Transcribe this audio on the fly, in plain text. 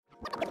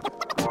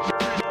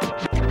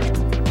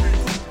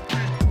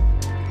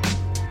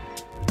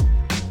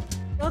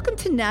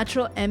to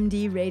Natural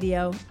MD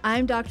Radio.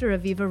 I'm Dr.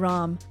 Aviva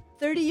Romm.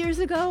 30 years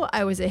ago,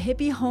 I was a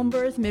hippie home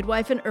birth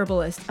midwife and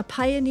herbalist, a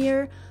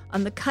pioneer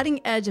on the cutting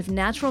edge of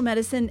natural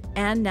medicine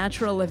and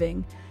natural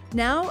living.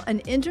 Now, an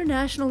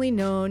internationally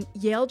known,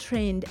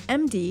 Yale-trained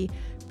MD,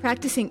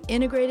 practicing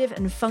integrative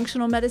and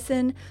functional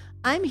medicine,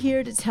 I'm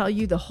here to tell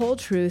you the whole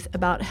truth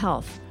about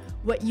health,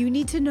 what you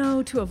need to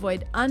know to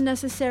avoid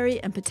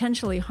unnecessary and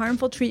potentially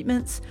harmful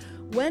treatments,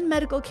 when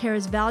medical care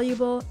is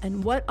valuable,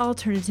 and what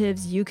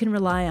alternatives you can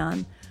rely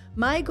on.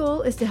 My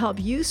goal is to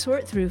help you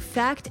sort through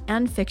fact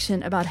and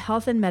fiction about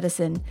health and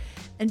medicine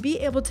and be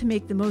able to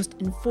make the most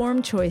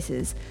informed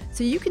choices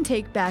so you can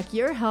take back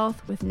your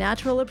health with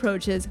natural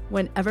approaches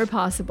whenever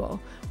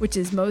possible, which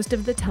is most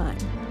of the time.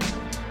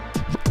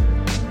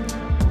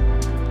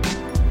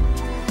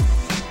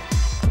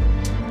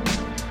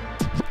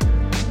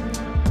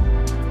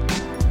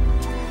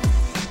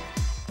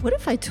 What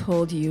if I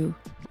told you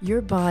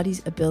your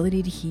body's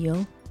ability to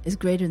heal is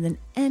greater than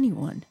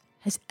anyone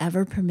has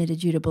ever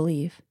permitted you to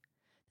believe?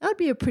 That would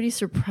be a pretty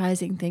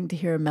surprising thing to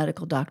hear a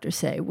medical doctor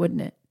say,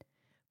 wouldn't it?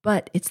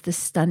 But it's the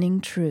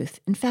stunning truth.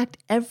 In fact,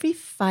 every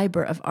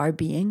fiber of our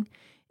being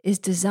is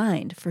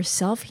designed for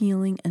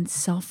self-healing and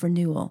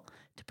self-renewal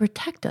to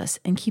protect us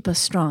and keep us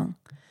strong.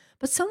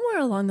 But somewhere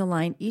along the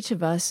line, each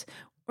of us,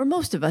 or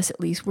most of us at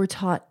least, were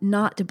taught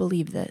not to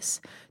believe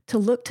this, to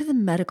look to the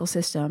medical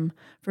system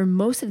for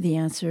most of the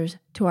answers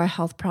to our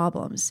health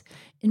problems.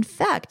 In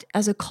fact,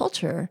 as a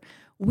culture,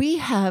 we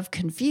have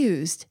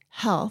confused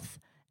health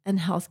and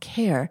health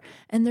care,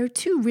 and they're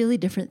two really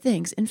different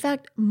things. In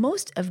fact,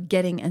 most of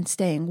getting and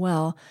staying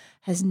well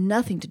has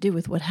nothing to do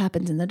with what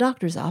happens in the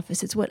doctor's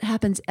office. It's what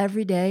happens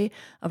every day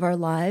of our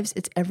lives.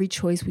 It's every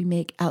choice we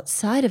make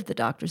outside of the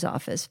doctor's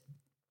office.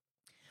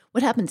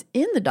 What happens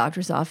in the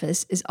doctor's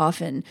office is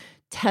often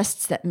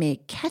tests that may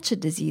catch a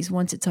disease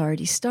once it's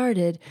already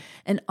started,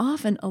 and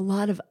often a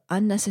lot of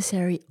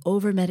unnecessary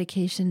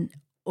over-medication,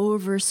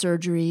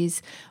 over-surgeries,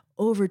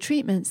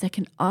 over-treatments that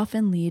can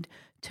often lead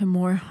to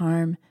more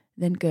harm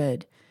than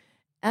good.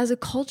 As a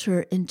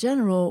culture in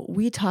general,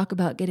 we talk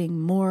about getting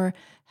more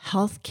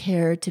health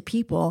care to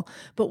people,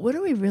 but what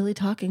are we really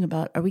talking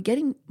about? Are we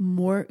getting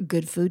more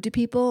good food to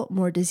people,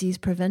 more disease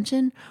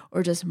prevention,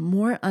 or just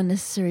more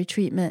unnecessary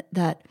treatment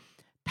that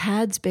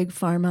pads big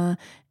pharma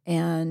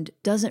and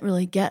doesn't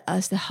really get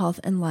us the health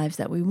and lives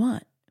that we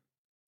want?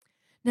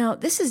 Now,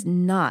 this is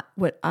not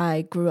what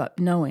I grew up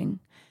knowing.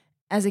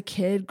 As a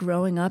kid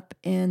growing up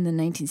in the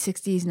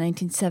 1960s,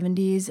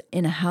 1970s,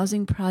 in a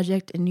housing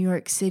project in New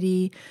York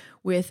City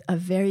with a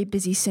very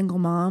busy single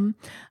mom,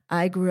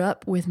 I grew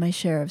up with my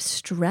share of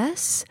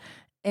stress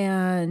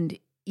and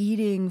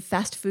eating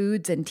fast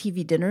foods and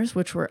TV dinners,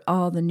 which were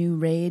all the new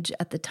rage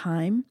at the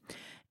time,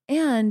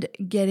 and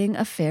getting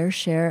a fair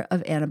share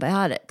of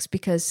antibiotics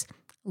because,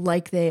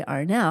 like they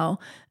are now,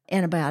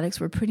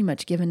 antibiotics were pretty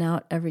much given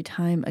out every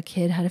time a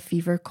kid had a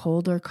fever,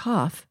 cold, or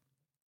cough.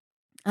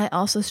 I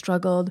also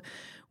struggled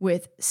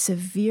with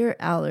severe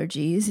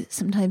allergies,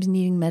 sometimes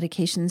needing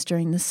medications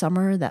during the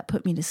summer that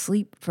put me to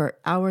sleep for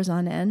hours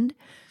on end.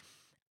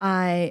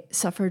 I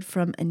suffered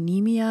from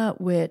anemia,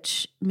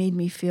 which made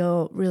me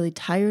feel really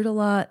tired a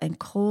lot and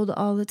cold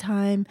all the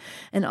time,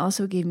 and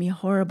also gave me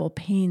horrible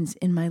pains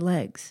in my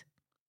legs.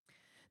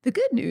 The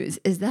good news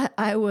is that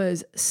I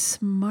was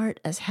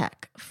smart as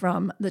heck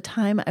from the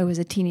time I was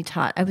a teeny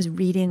tot. I was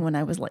reading when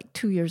I was like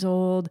 2 years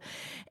old.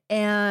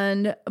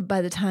 And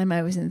by the time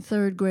I was in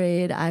third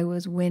grade, I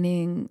was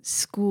winning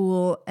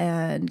school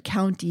and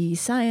county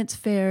science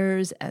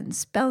fairs and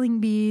spelling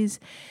bees.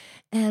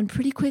 And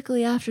pretty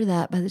quickly after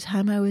that, by the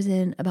time I was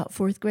in about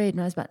fourth grade,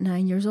 and I was about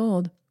 9 years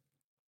old,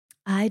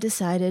 I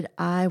decided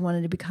I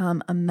wanted to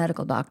become a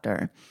medical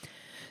doctor.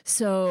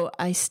 So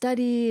I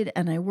studied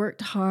and I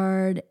worked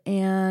hard,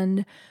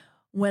 and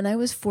when I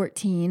was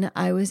 14,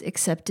 I was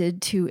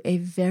accepted to a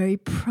very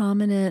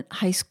prominent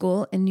high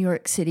school in New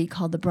York City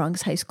called the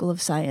Bronx High School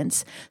of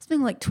Science.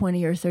 Something like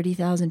 20 or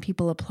 30,000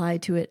 people apply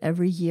to it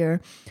every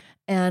year,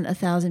 and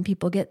 1,000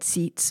 people get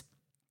seats.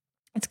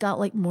 It's got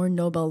like more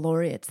Nobel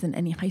laureates than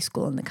any high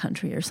school in the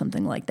country or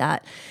something like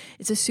that.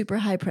 It's a super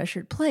high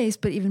pressured place,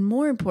 but even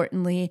more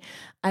importantly,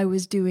 I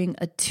was doing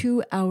a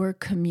 2-hour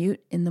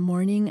commute in the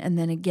morning and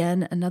then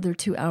again another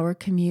 2-hour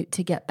commute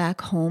to get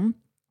back home.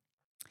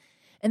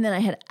 And then I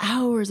had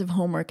hours of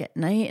homework at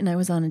night, and I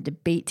was on a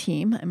debate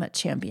team. I'm a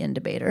champion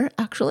debater,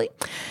 actually.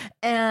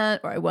 Or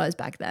I was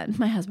back then.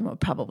 My husband would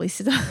probably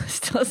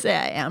still say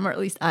I am, or at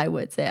least I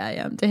would say I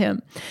am to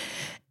him.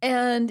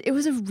 And it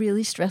was a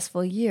really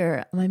stressful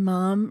year. My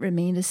mom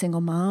remained a single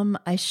mom.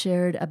 I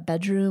shared a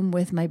bedroom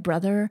with my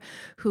brother,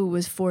 who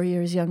was 4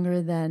 years younger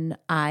than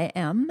I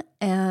am.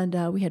 And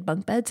we had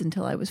bunk beds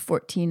until I was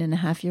 14 and a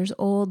half years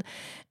old.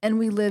 And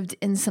we lived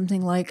in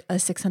something like a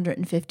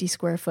 650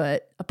 square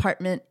foot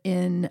apartment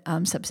in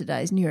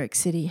subsidized New York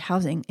City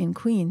housing in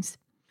Queens.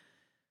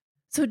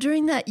 So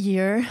during that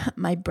year,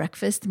 my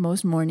breakfast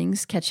most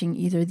mornings, catching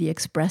either the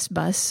express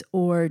bus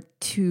or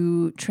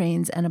 2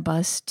 trains and a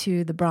bus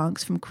to the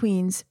Bronx from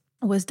Queens,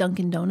 was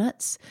Dunkin'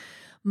 Donuts.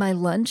 My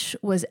lunch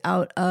was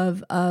out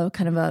of a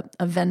kind of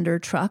a vendor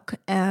truck,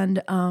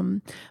 and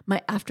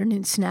my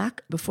afternoon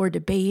snack before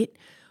debate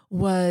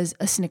was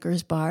a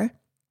Snickers bar.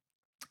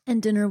 And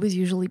dinner was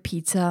usually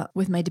pizza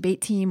with my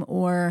debate team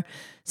or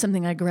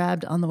something I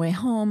grabbed on the way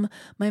home.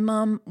 My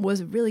mom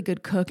was a really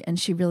good cook, and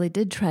she really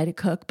did try to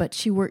cook, but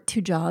she worked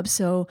 2 jobs.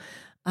 So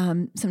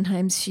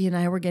sometimes she and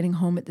I were getting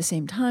home at the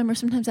same time, or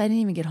sometimes I didn't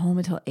even get home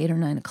until 8 or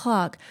 9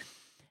 o'clock.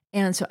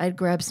 And so I'd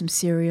grab some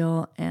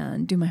cereal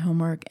and do my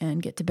homework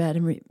and get to bed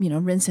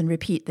and, rinse and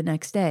repeat the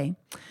next day.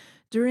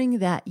 During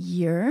that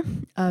year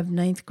of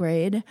 9th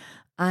grade,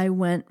 I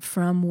went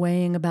from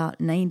weighing about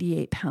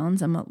 98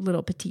 pounds, I'm a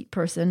little petite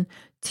person,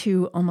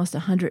 to almost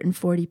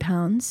 140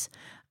 pounds.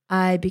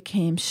 I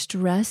became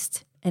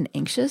stressed and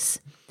anxious,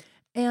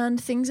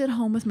 and things at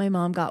home with my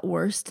mom got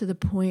worse to the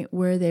point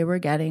where they were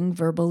getting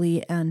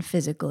verbally and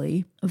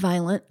physically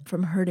violent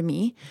from her to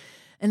me.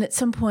 And at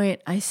some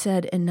point I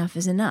said, enough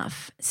is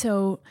enough.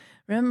 So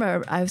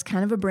remember, I was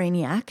kind of a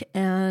brainiac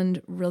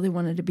and really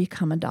wanted to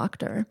become a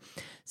doctor.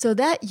 So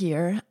that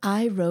year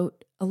I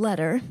wrote a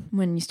letter,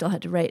 when you still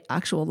had to write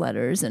actual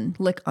letters and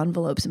lick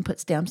envelopes and put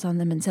stamps on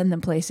them and send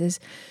them places,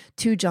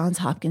 to Johns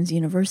Hopkins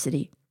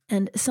University.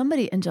 And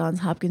somebody in Johns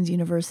Hopkins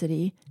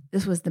University,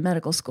 this was the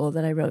medical school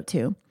that I wrote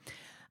to,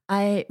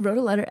 I wrote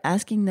a letter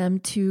asking them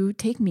to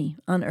take me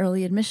on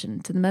early admission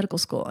to the medical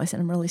school. I said,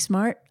 I'm really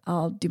smart.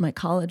 I'll do my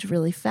college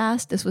really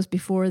fast. This was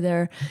before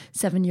their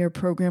 7-year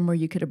program where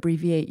you could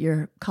abbreviate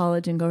your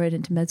college and go right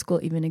into med school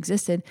even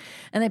existed.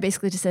 And I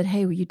basically just said,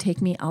 hey, will you take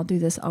me? I'll do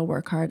this. I'll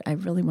work hard. I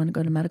really want to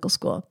go to medical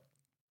school.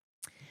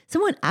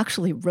 Someone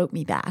actually wrote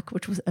me back,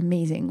 which was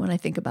amazing when I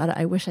think about it.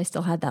 I wish I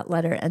still had that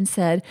letter, and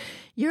said,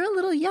 you're a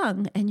little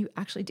young and you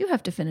actually do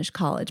have to finish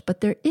college, but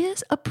there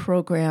is a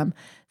program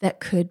that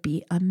could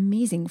be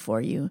amazing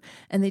for you.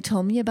 And they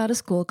told me about a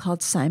school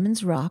called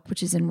Simon's Rock,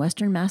 which is in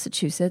Western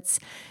Massachusetts.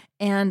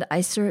 And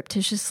I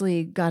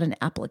surreptitiously got an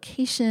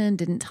application,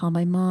 didn't tell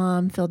my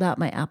mom, filled out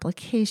my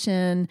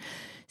application,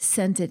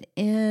 sent it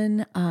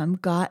in,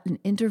 got an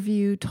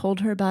interview,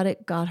 told her about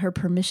it, got her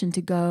permission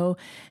to go.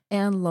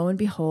 And lo and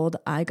behold,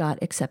 I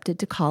got accepted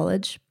to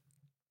college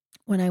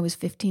when I was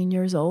 15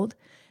 years old,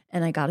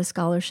 and I got a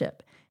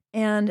scholarship.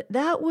 And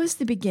that was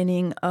the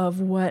beginning of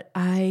what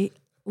I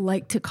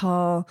like to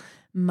call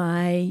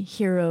my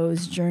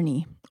hero's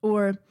journey,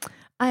 or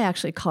I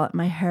actually call it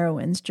my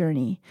heroine's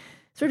journey.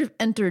 Sort of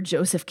enter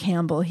Joseph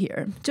Campbell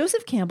here.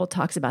 Joseph Campbell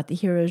talks about the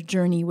hero's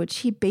journey, which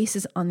he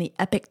bases on the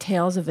epic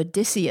tales of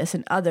Odysseus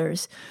and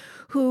others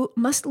who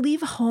must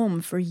leave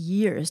home for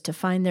years to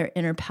find their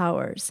inner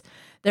powers.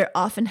 They're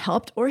often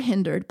helped or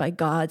hindered by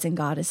gods and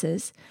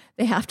goddesses.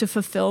 They have to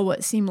fulfill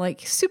what seem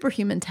like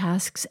superhuman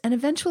tasks, and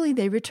eventually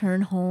they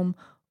return home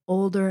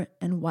older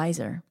and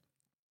wiser.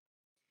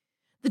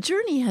 The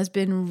journey has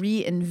been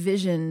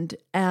re-envisioned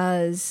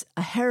as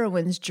a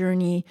heroine's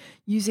journey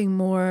using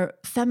more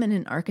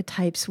feminine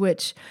archetypes,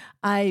 which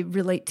I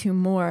relate to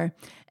more.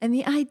 And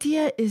the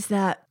idea is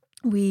that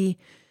we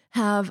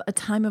have a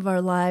time of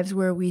our lives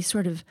where we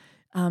sort of,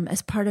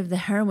 as part of the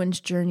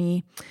heroine's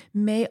journey,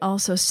 may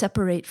also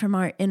separate from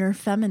our inner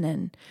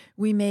feminine.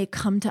 We may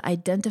come to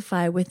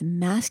identify with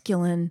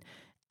masculine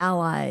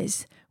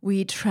allies.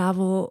 We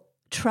travel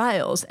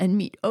trials and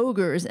meet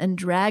ogres and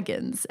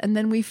dragons, and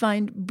then we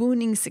find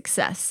booming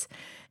success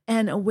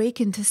and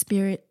awaken to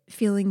spirit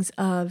feelings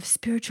of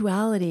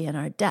spirituality and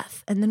our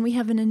death. And then we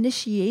have an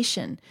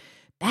initiation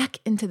back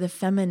into the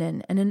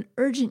feminine and an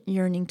urgent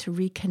yearning to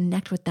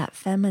reconnect with that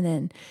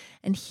feminine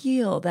and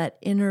heal that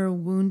inner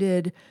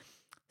wounded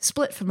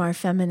split from our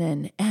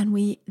feminine. And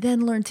we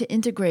then learn to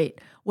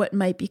integrate what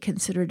might be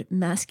considered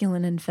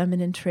masculine and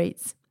feminine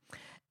traits.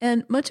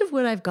 And much of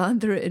what I've gone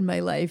through in my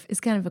life is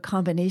kind of a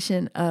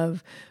combination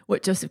of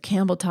what Joseph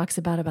Campbell talks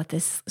about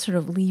this sort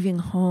of leaving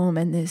home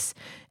and this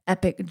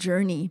epic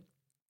journey,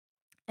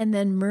 and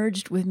then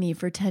merged with me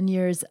for 10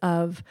 years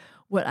of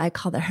what I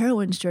call the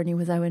heroine's journey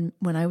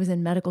when I was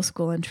in medical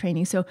school and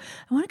training. So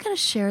I want to kind of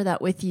share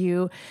that with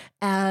you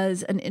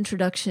as an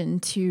introduction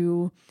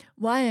to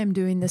why I'm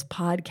doing this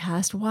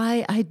podcast,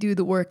 why I do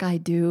the work I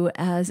do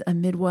as a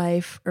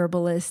midwife,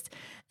 herbalist,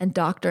 and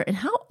doctor, and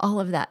how all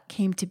of that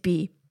came to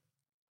be.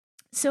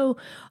 So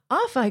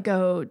off I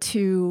go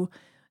to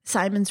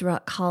Simon's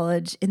Rock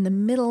College in the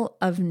middle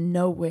of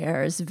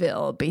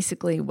Nowheresville,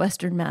 basically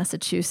Western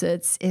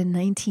Massachusetts, in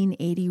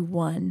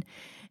 1981.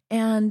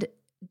 And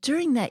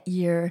during that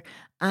year,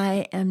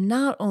 I am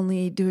not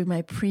only doing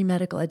my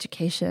pre-medical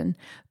education,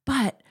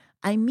 but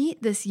I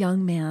meet this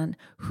young man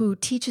who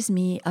teaches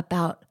me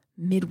about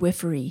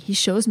midwifery. He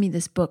shows me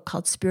this book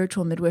called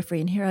Spiritual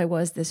Midwifery. And here I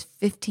was, this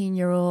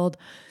 15-year-old,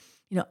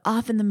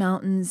 off in the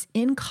mountains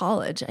in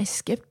college. I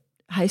skipped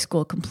high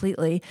school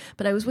completely,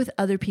 but I was with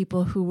other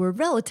people who were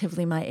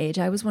relatively my age.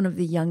 I was one of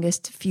the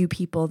youngest few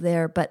people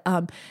there, but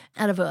out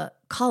of a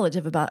college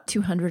of about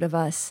 200 of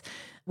us,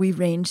 we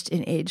ranged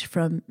in age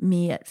from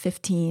me at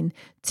 15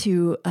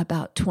 to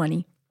about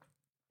 20.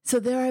 So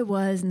there I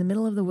was in the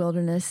middle of the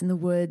wilderness in the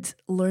woods,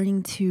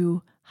 learning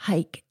to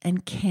hike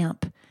and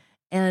camp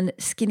and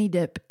skinny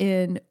dip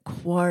in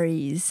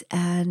quarries.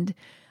 And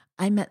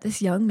I met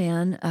this young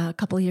man, a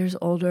couple years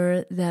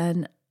older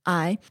than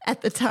I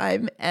at the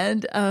time,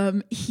 and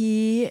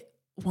he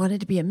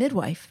wanted to be a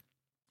midwife.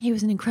 He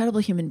was an incredible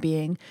human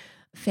being.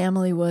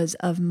 Family was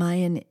of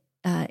Mayan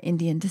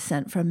Indian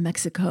descent from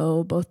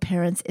Mexico, both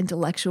parents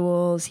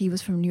intellectuals. He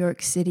was from New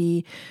York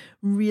City,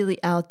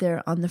 really out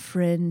there on the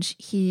fringe.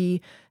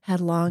 He had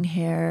long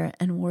hair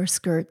and wore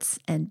skirts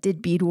and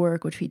did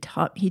beadwork, which he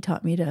taught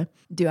me to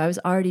do. I was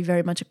already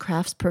very much a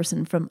crafts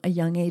person from a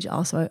young age.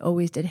 Also, I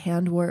always did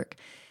handwork,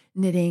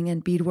 knitting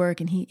and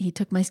beadwork, and he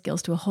took my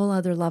skills to a whole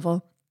other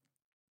level.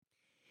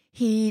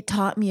 He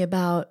taught me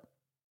about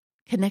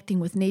connecting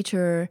with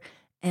nature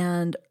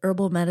and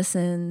herbal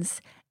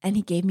medicines, and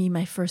he gave me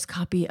my first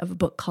copy of a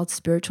book called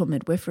Spiritual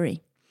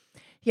Midwifery.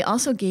 He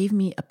also gave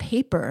me a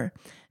paper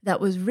that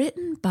was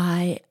written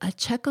by a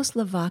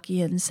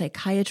Czechoslovakian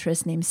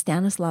psychiatrist named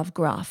Stanislav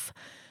Grof.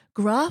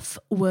 Grof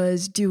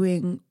was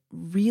doing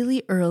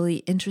really early,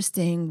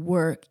 interesting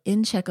work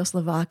in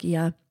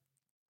Czechoslovakia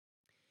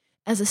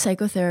as a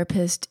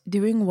psychotherapist,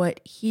 doing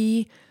what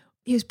he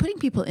was putting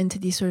people into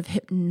these sort of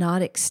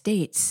hypnotic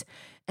states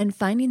and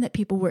finding that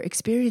people were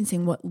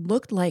experiencing what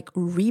looked like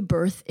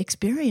rebirth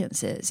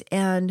experiences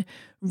and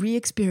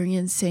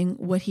re-experiencing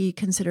what he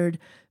considered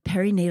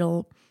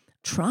perinatal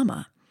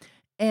trauma.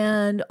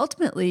 And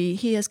ultimately,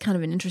 he has kind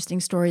of an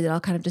interesting story that I'll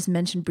kind of just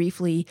mention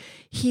briefly.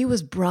 He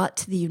was brought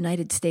to the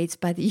United States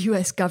by the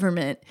US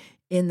government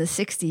in the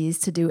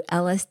 60s to do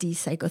LSD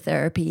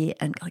psychotherapy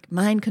and like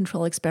mind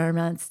control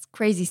experiments,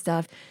 crazy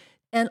stuff.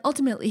 And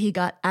ultimately, he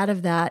got out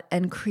of that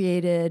and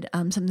created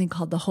something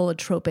called the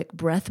holotropic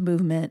breath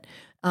movement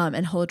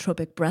and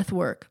holotropic breath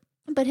work.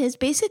 But his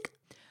basic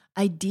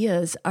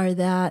ideas are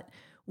that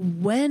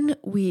when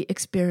we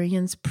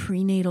experience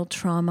prenatal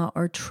trauma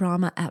or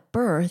trauma at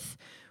birth,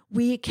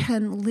 we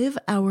can live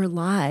our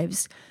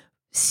lives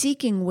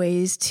seeking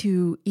ways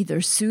to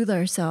either soothe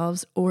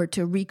ourselves or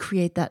to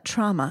recreate that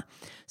trauma.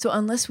 So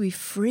unless we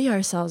free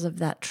ourselves of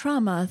that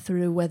trauma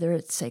through whether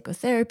it's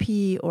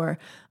psychotherapy or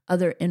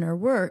other inner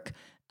work,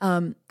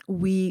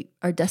 we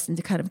are destined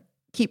to kind of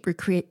keep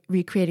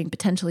recreating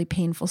potentially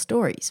painful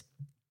stories.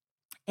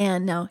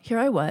 And now here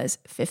I was,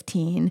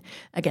 15,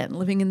 again,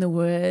 living in the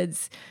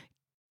woods,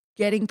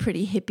 getting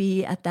pretty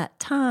hippie at that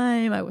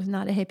time. I was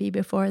not a hippie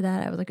before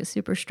that. I was like a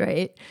super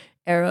straight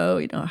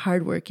arrow,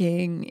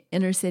 hardworking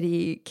inner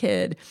city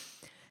kid.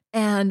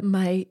 And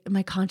my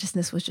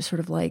consciousness was just sort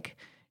of like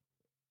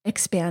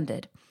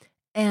expanded.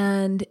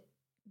 And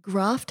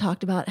Grof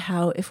talked about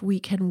how if we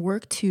can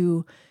work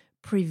to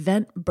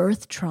prevent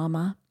birth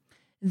trauma,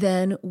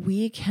 then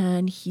we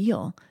can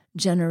heal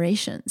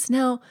generations.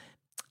 Now,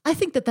 I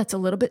think that that's a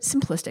little bit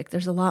simplistic.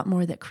 There's a lot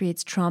more that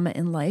creates trauma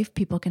in life.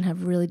 People can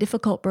have really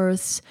difficult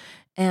births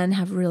and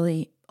have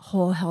really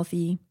whole,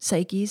 healthy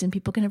psyches, and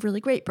people can have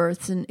really great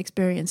births and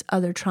experience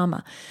other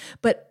trauma.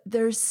 But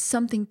there's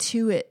something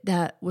to it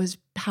that was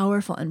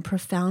powerful and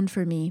profound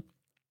for me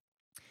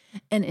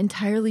and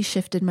entirely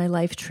shifted my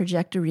life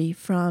trajectory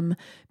from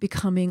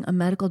becoming a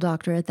medical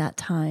doctor at that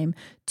time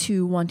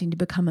to wanting to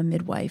become a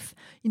midwife.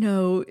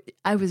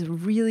 I was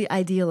really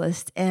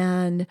idealist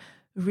and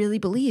really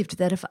believed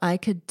that if I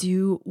could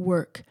do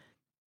work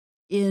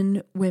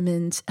in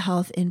women's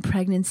health in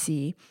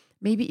pregnancy,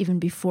 maybe even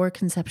before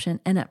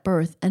conception and at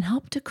birth, and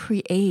help to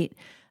create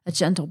a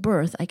gentle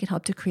birth, I could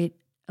help to create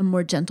a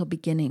more gentle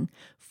beginning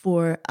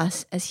for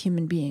us as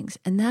human beings.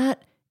 And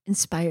that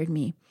inspired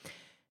me.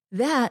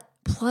 That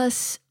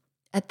plus,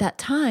 at that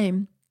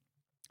time,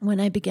 when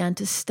I began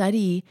to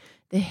study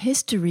the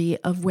history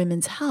of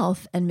women's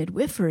health and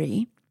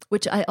midwifery,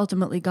 which I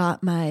ultimately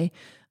got my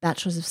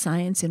Bachelor's of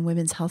Science in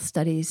Women's Health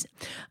Studies,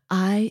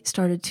 I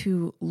started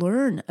to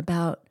learn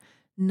about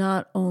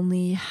not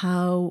only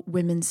how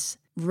women's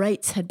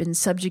rights had been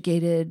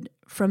subjugated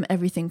from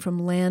everything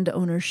from land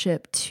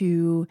ownership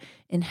to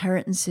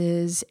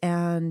inheritances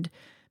and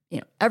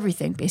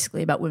everything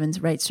basically about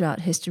women's rights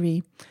throughout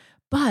history,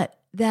 but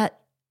that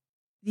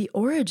the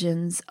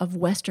origins of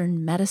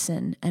Western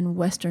medicine and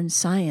Western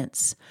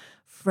science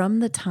from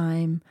the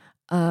time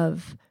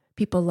of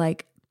people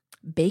like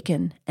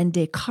Bacon and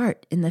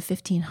Descartes in the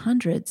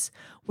 1500s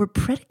were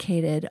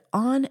predicated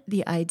on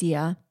the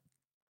idea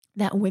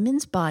that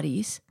women's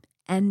bodies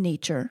and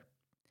nature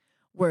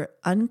were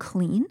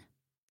unclean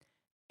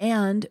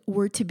and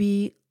were to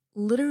be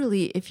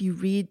literally, if you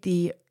read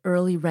the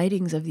early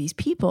writings of these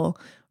people,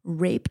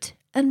 raped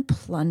and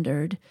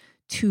plundered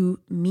to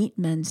meet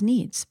men's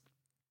needs.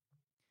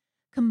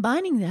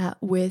 Combining that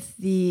with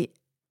the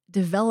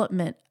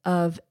development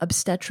of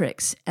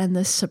obstetrics and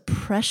the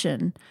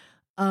suppression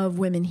of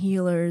women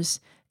healers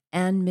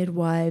and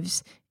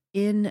midwives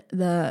in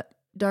the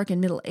Dark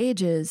and Middle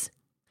Ages,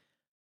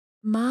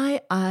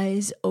 my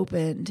eyes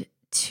opened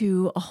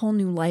to a whole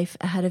new life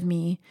ahead of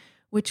me,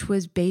 which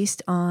was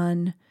based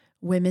on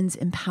women's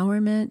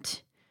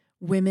empowerment,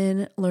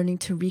 women learning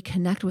to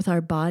reconnect with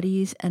our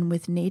bodies and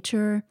with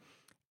nature,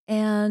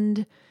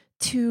 and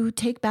to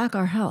take back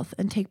our health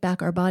and take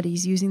back our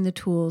bodies using the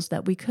tools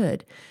that we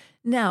could.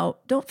 Now,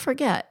 don't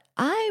forget,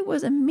 I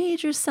was a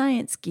major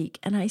science geek,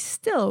 and I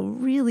still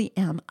really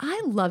am.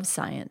 I love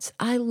science.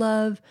 I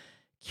love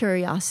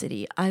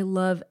curiosity. I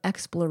love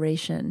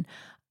exploration.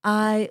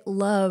 I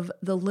love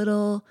the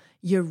little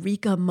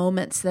eureka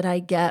moments that I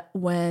get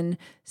when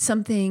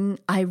something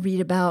I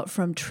read about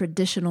from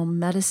traditional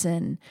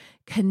medicine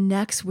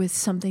connects with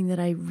something that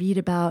I read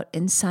about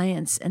in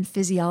science and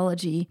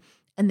physiology,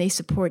 and they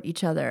support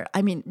each other.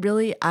 I mean,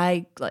 really,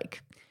 I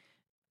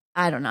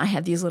don't know, I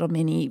have these little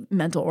mini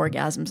mental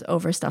orgasms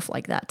over stuff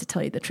like that, to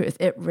tell you the truth.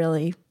 It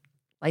really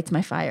lights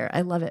my fire.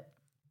 I love it.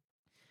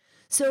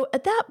 So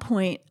at that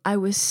point, I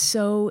was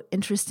so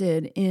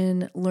interested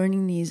in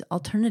learning these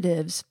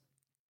alternatives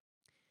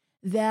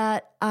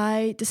that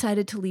I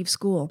decided to leave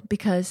school,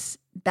 because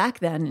back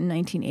then in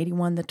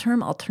 1981, the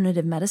term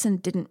alternative medicine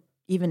didn't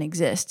even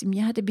exist. I mean,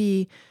 you had to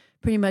be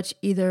pretty much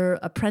either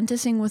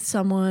apprenticing with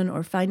someone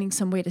or finding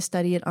some way to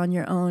study it on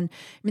your own.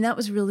 I mean, that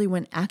was really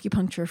when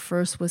acupuncture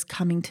first was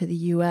coming to the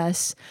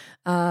US.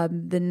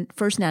 The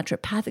first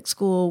naturopathic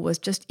school was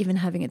just even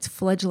having its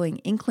fledgling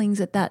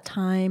inklings at that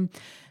time.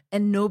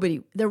 And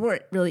there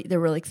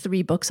were like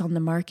 3 books on the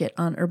market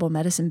on herbal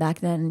medicine back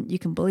then. You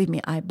can believe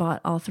me, I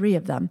bought all 3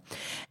 of them.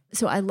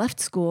 So I left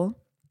school.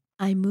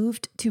 I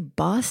moved to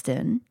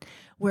Boston,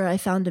 where I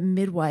found a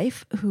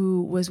midwife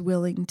who was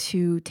willing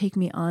to take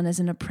me on as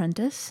an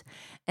apprentice.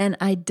 And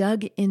I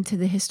dug into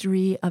the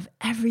history of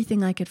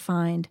everything I could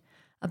find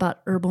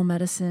about herbal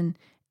medicine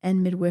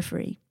and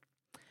midwifery.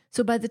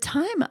 So by the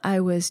time I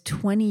was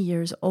 20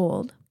 years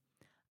old,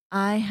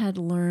 I had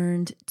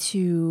learned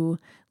to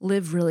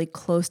live really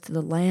close to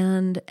the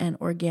land and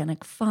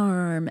organic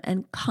farm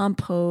and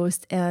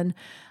compost. And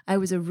I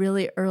was a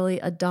really early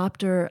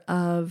adopter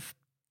of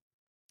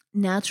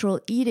natural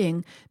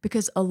eating,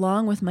 because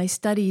along with my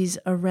studies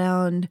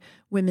around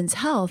women's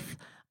health,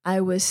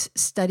 I was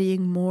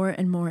studying more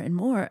and more and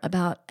more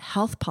about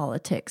health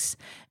politics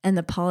and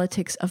the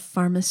politics of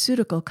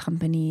pharmaceutical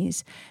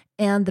companies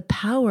and the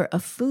power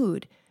of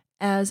food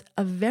as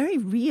a very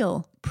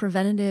real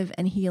preventative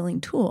and healing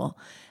tool.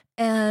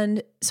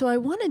 And so I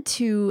wanted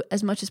to,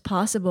 as much as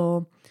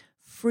possible,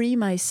 free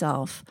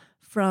myself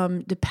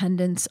from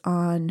dependence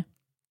on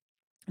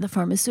the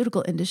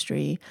pharmaceutical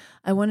industry.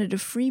 I wanted to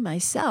free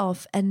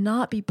myself and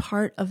not be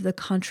part of the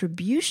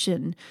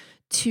contribution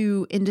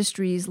to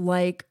industries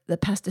like the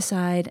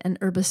pesticide and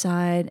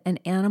herbicide and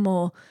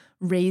animal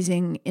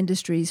raising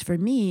industries for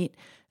meat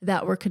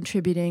that were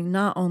contributing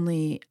not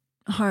only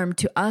harm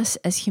to us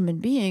as human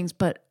beings,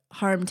 but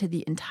harm to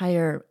the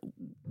entire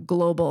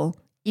global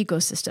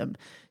ecosystem,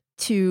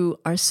 to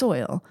our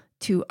soil,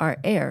 to our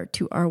air,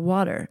 to our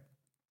water.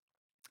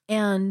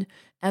 And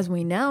as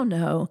we now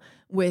know,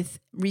 with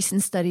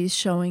recent studies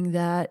showing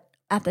that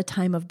at the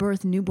time of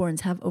birth,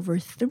 newborns have over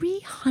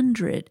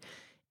 300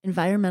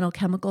 environmental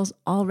chemicals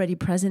already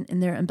present in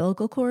their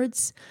umbilical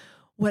cords,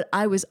 what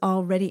I was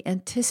already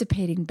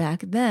anticipating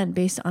back then,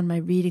 based on my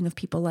reading of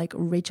people like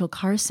Rachel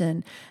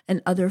Carson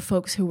and other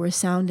folks who were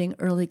sounding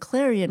early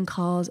clarion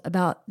calls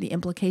about the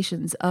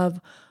implications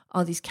of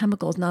all these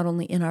chemicals, not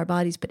only in our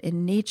bodies, but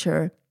in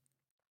nature,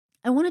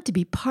 I wanted to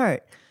be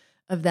part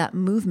of that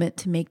movement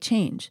to make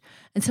change.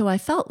 And so I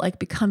felt like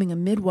becoming a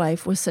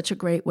midwife was such a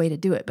great way to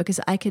do it, because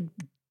I could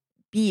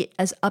be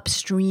as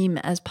upstream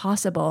as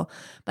possible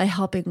by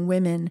helping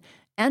women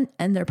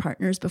and their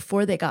partners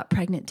before they got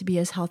pregnant to be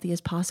as healthy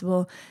as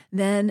possible,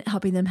 then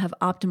helping them have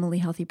optimally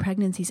healthy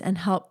pregnancies and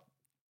help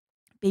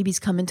babies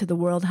come into the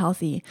world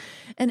healthy.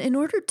 And in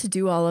order to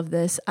do all of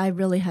this, I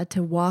really had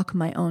to walk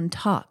my own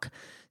talk.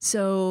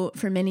 So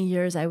for many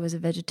years, I was a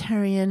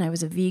vegetarian. I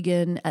was a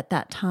vegan at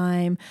that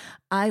time.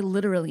 I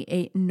literally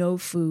ate no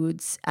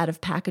foods out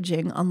of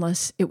packaging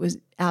unless it was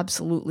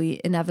absolutely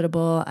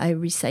inevitable. I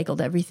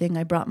recycled everything.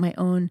 I brought my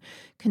own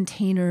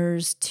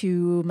containers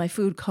to my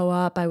food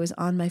co-op. I was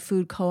on my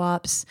food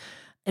co-op's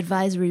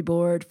advisory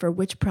board for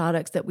which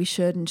products that we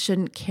should and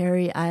shouldn't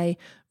carry. I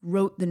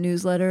wrote the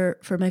newsletter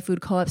for my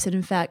food co-ops. And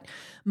in fact,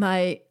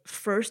 my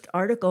first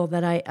article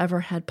that I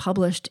ever had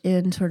published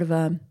in sort of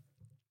a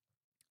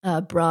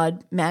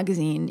broad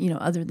magazine,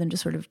 other than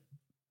just sort of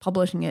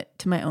publishing it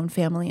to my own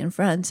family and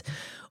friends,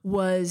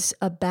 was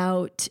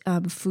about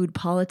food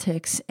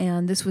politics.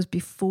 And this was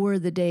before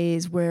the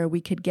days where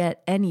we could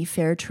get any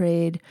fair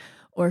trade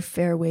or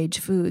fair wage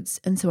foods.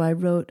 And so I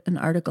wrote an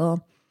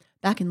article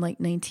back in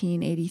like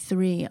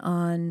 1983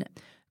 on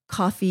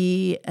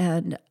coffee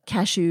and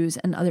cashews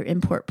and other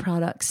import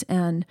products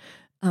and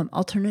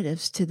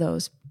alternatives to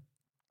those.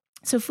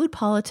 So food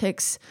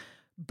politics,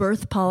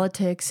 birth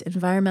politics,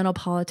 environmental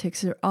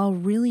politics are all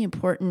really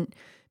important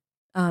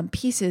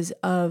pieces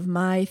of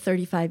my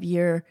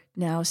 35-year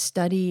now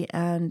study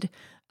and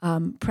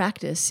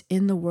practice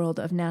in the world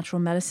of natural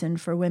medicine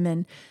for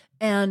women.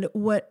 And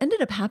what ended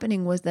up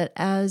happening was that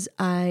as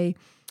I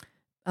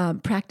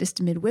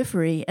practiced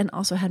midwifery and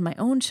also had my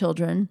own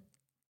children,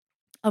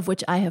 of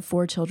which I have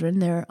 4 children.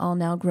 They're all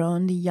now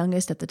grown. The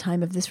youngest at the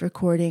time of this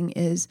recording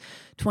is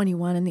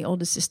 21 and the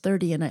oldest is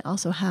 30. And I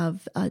also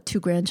have 2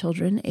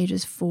 grandchildren,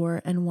 ages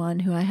 4 and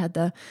 1, who I had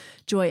the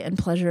joy and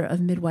pleasure of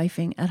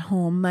midwifing at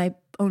home. My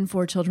own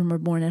 4 children were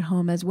born at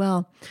home as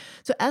well.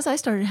 So as I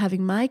started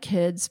having my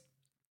kids,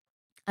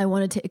 I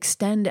wanted to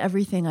extend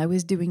everything I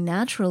was doing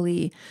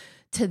naturally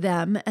to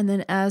them. And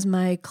then as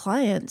my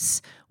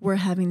clients were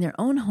having their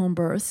own home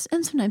births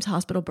and sometimes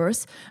hospital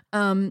births,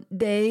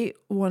 they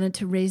wanted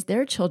to raise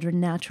their children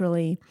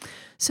naturally.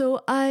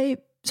 So I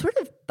sort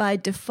of by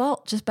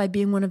default, just by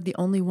being one of the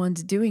only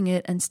ones doing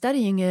it and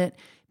studying it,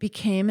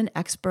 became an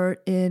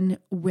expert in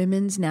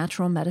women's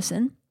natural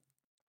medicine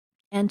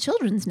and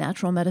children's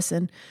natural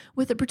medicine,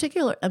 with a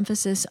particular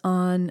emphasis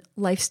on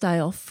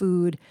lifestyle,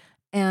 food,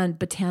 and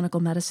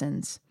botanical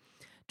medicines.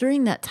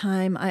 During that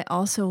time, I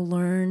also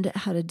learned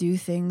how to do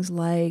things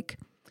like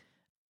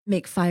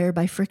make fire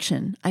by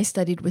friction. I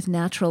studied with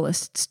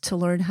naturalists to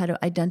learn how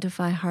to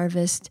identify,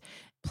 harvest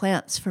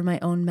plants for my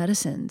own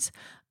medicines.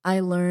 I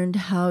learned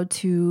how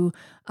to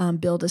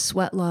build a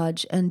sweat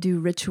lodge and do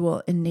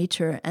ritual in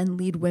nature and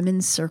lead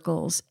women's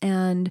circles.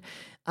 And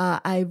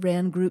I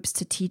ran groups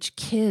to teach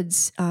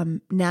kids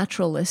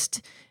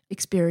naturalist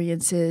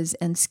experiences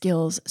and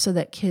skills so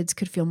that kids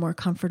could feel more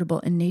comfortable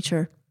in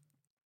nature.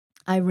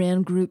 I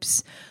ran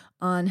groups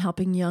on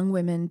helping young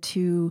women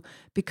to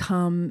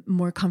become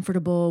more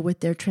comfortable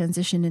with their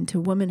transition into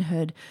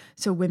womanhood.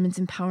 So women's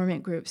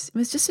empowerment groups. It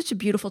was just such a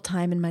beautiful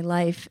time in my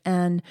life,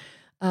 and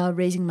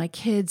raising my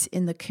kids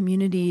in the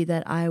community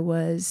that I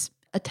was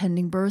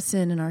attending births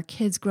in, and our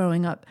kids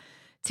growing up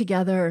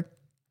together.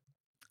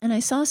 And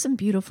I saw some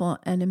beautiful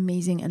and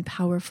amazing and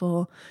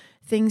powerful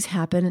things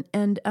happen.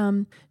 And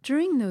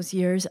during those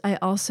years, I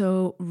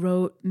also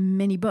wrote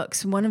many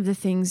books. One of the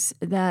things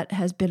that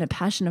has been a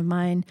passion of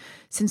mine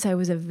since I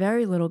was a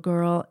very little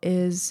girl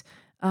is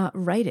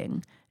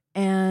writing.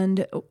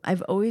 And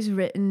I've always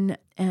written,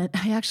 and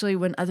I actually,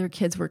 when other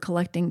kids were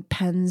collecting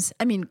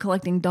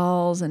collecting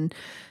dolls and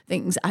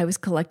things, I was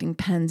collecting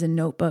pens and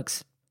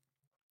notebooks.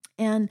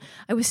 And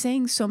I was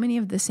saying so many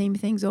of the same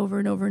things over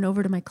and over and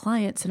over to my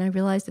clients. And I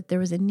realized that there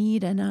was a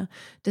need and a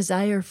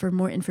desire for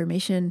more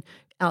information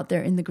out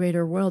there in the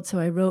greater world. So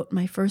I wrote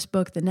my first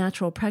book, the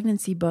Natural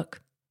Pregnancy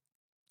book.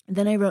 And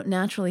then I wrote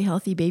Naturally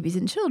Healthy Babies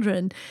and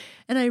Children.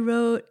 And I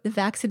wrote The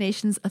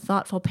Vaccinations, A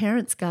Thoughtful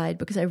Parent's Guide,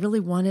 because I really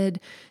wanted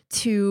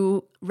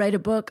to write a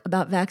book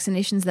about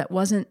vaccinations that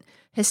wasn't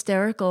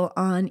hysterical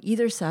on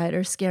either side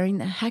or scaring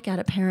the heck out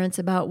of parents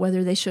about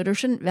whether they should or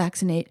shouldn't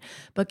vaccinate,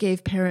 but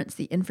gave parents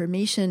the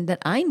information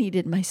that I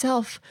needed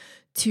myself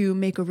to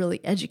make a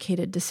really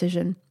educated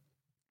decision.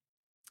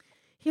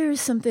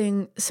 Here's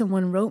something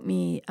someone wrote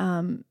me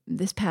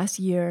this past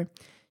year.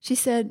 She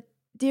said,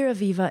 "Dear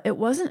Aviva, it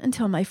wasn't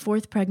until my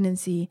 4th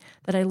pregnancy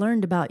that I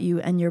learned about you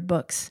and your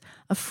books.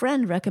 A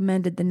friend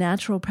recommended the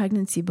Natural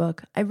Pregnancy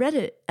book. I read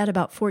it at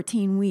about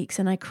 14 weeks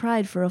and I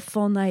cried for a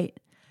full night.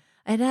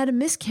 I had had a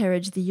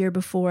miscarriage the year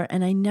before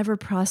and I never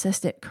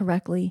processed it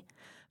correctly.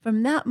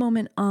 From that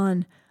moment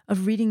on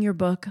of reading your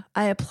book,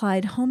 I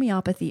applied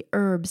homeopathy,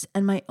 herbs,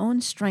 and my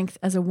own strength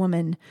as a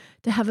woman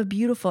to have a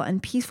beautiful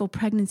and peaceful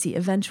pregnancy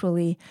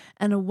eventually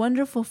and a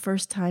wonderful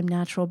first-time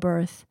natural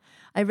birth.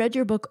 I read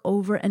your book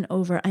over and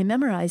over. I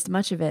memorized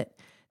much of it.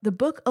 The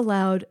book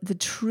allowed the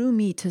true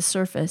me to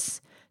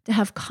surface, to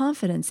have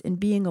confidence in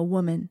being a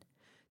woman,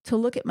 to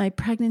look at my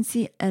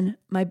pregnancy and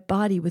my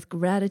body with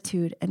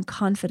gratitude and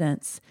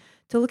confidence,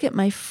 to look at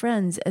my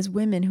friends as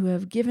women who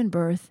have given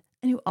birth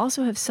and who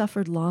also have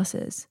suffered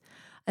losses.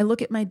 I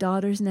look at my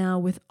daughters now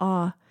with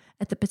awe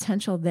at the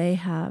potential they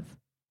have."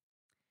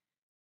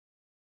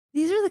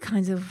 These are the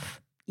kinds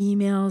of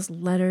emails,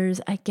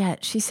 letters I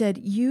get. She said,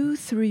 "You,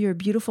 through your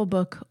beautiful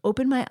book,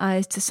 opened my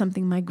eyes to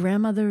something my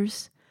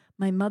grandmothers,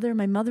 my mother,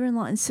 my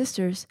mother-in-law, and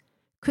sisters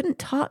couldn't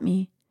taught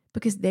me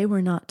because they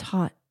were not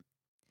taught."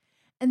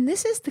 And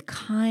this is the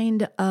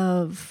kind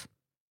of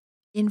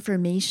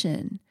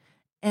information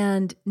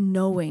and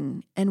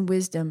knowing and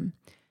wisdom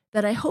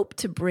that I hope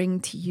to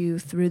bring to you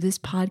through this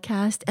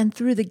podcast and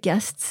through the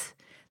guests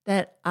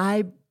that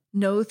I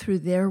know through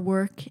their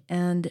work,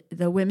 and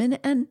the women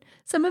and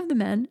some of the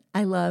men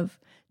I love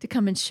to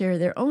come and share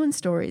their own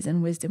stories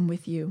and wisdom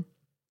with you.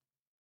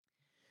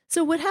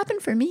 So what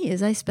happened for me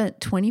is I spent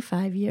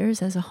 25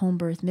 years as a home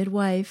birth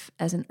midwife,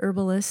 as an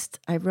herbalist.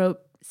 I wrote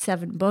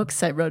 7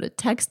 books. I wrote a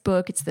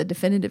textbook. It's the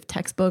definitive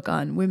textbook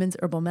on women's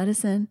herbal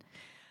medicine.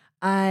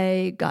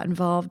 I got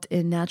involved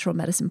in natural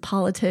medicine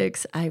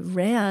politics. I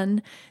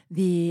ran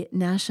the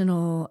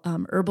National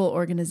Herbal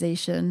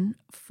Organization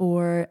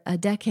for a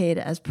decade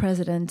as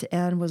president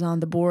and was on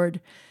the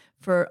board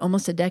for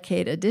almost a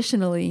decade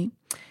additionally,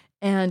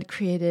 and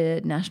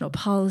created national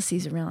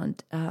policies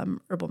around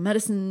herbal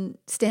medicine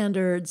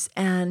standards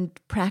and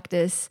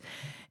practice,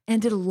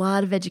 and did a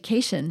lot of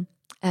education.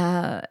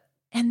 And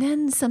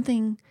then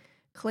something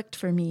clicked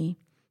for me.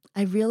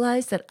 I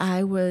realized that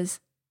I was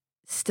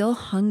still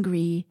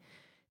hungry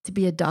to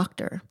be a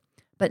doctor,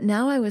 but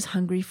now I was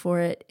hungry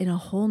for it in a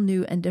whole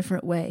new and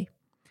different way.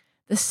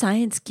 The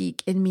science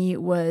geek in me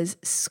was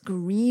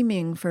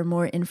screaming for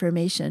more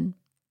information.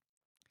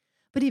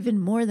 But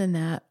even more than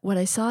that, what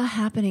I saw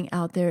happening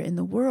out there in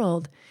the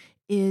world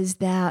is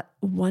that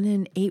 1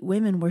 in 8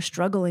 women were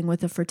struggling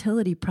with a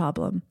fertility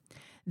problem,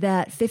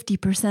 that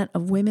 50%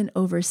 of women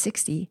over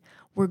 60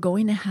 were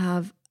going to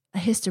have a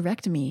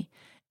hysterectomy.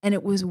 And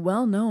it was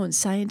well known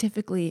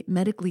scientifically,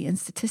 medically, and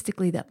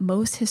statistically that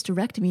most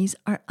hysterectomies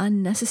are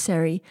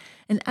unnecessary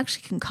and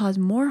actually can cause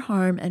more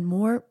harm and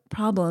more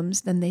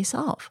problems than they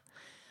solve.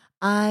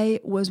 I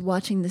was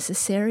watching the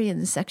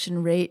cesarean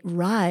section rate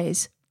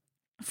rise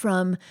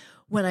from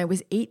when I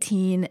was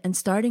 18 and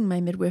starting my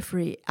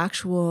midwifery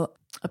actual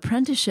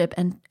apprenticeship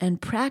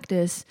and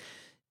practice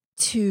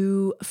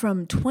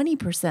from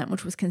 20%,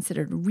 which was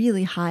considered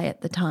really high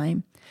at the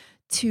time,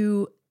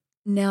 to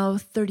now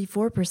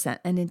 34%,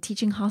 and in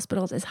teaching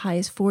hospitals as high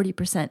as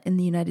 40% in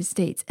the United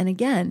States. And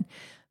again,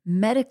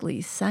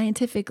 medically,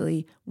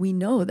 scientifically, we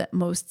know that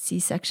most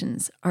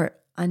C-sections are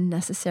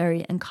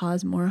unnecessary and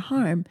cause more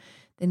harm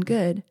than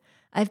good.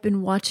 I've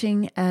been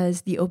watching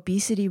as the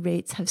obesity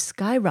rates have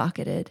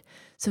skyrocketed.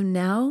 So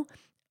now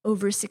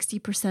over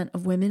 60%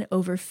 of women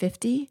over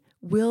 50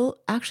 will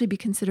actually be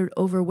considered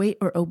overweight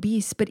or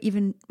obese, but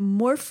even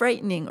more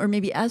frightening, or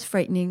maybe as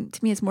frightening,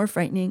 to me it's more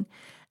frightening,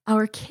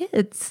 our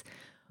kids.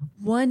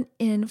 1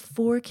 in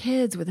 4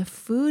 kids with a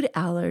food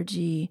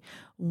allergy,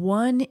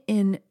 1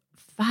 in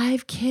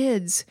 5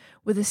 kids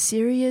with a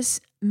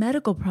serious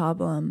medical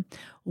problem,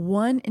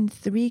 1 in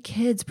 3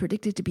 kids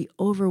predicted to be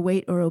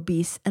overweight or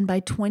obese. And by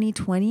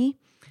 2020,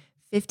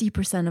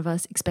 50% of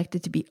us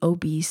expected to be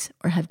obese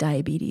or have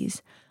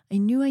diabetes. I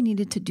knew I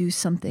needed to do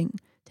something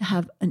to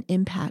have an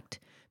impact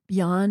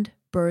beyond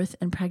birth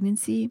and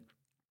pregnancy,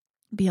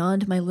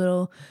 beyond my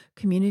little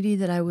community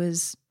that I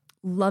was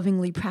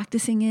lovingly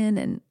practicing in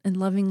and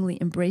lovingly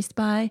embraced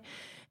by.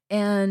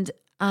 And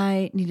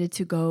I needed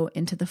to go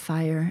into the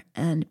fire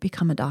and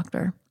become a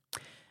doctor.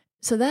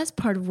 So that's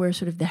part of where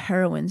sort of the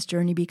heroine's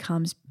journey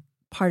becomes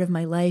part of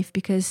my life,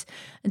 because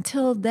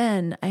until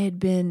then I had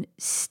been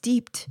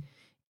steeped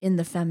in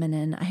the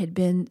feminine. I had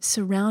been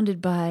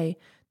surrounded by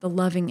the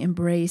loving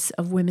embrace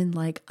of women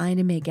like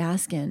Ina May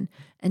Gaskin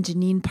and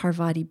Janine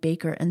Parvati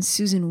Baker and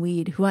Susan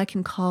Weed, who I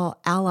can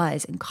call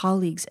allies and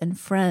colleagues and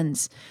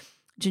friends.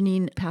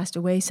 Janine passed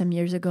away some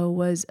years ago,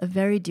 was a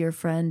very dear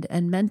friend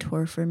and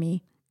mentor for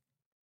me.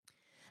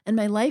 And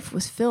my life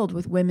was filled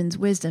with women's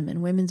wisdom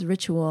and women's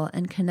ritual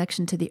and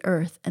connection to the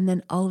earth. And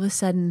then all of a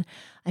sudden,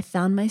 I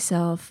found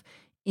myself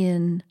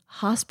in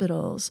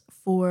hospitals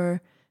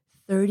for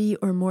 30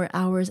 or more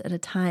hours at a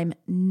time,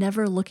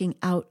 never looking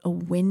out a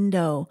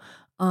window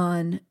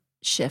on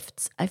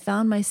shifts. I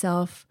found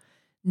myself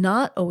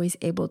not always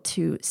able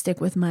to stick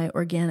with my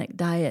organic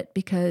diet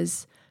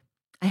because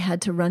I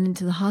had to run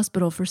into the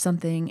hospital for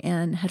something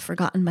and had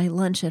forgotten my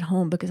lunch at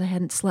home because I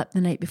hadn't slept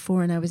the night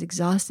before and I was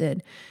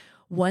exhausted.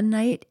 One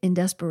night, in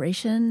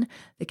desperation,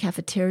 the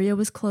cafeteria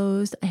was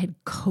closed. I had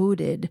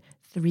coded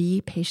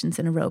 3 patients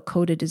in a row.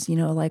 Coded is,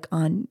 like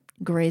on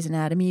Grey's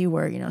Anatomy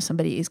where,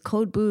 somebody is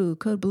code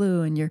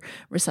blue, and you're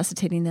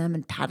resuscitating them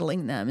and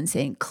paddling them and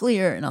saying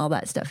clear and all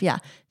that stuff. Yeah,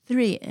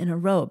 3 in a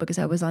row because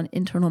I was on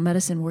internal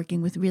medicine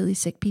working with really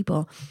sick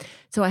people.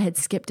 So I had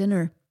skipped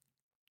dinner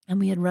and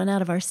we had run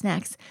out of our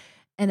snacks.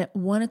 And at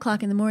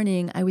 1:00 in the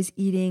morning, I was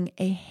eating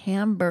a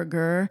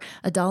hamburger,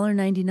 a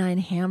 $1.99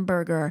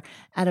 hamburger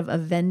out of a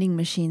vending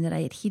machine that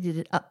I had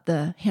heated up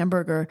the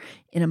hamburger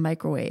in a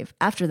microwave.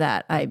 After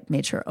that, I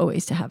made sure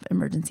always to have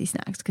emergency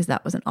snacks because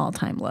that was an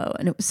all-time low.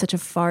 And it was such a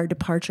far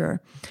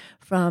departure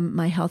from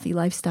my healthy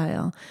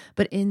lifestyle.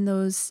 But in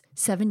those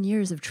 7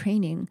 years of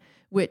training,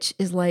 which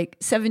is like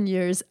 7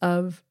 years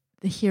of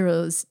the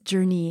hero's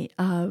journey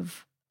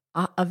of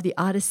the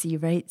Odyssey,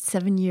 right?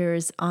 7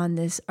 years on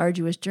this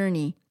arduous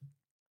journey,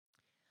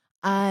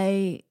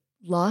 I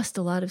lost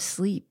a lot of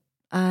sleep.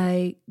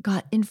 I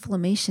got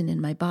inflammation in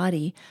my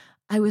body.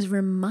 I was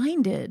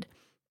reminded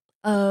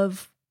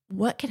of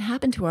what can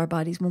happen to our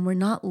bodies when we're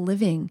not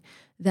living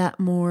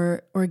that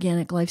more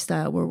organic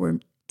lifestyle where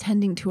we're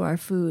tending to our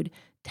food,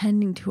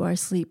 tending to our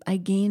sleep. I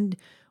gained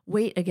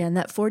weight again.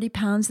 That 40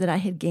 pounds that I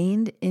had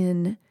gained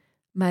in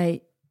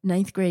my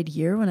 9th grade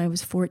year when I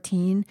was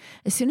 14,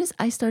 as soon as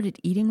I started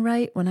eating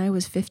right when I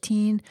was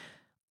 15,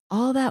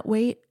 all that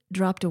weight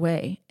dropped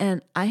away.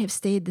 And I have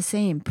stayed the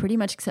same pretty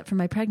much except for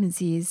my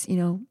pregnancies,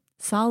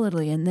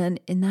 solidly. And then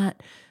in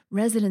that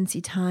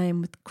residency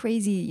time with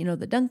crazy,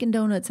 the Dunkin'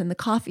 Donuts and the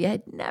coffee, I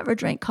had never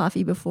drank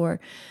coffee before,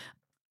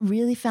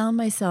 really found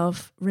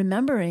myself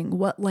remembering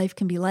what life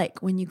can be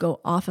like when you go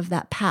off of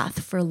that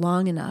path for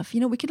long enough.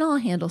 We can all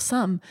handle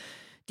some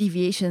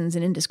deviations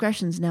and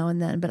indiscretions now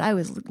and then, but I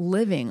was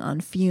living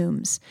on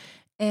fumes.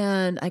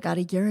 And I got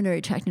a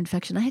urinary tract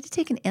infection. I had to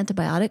take an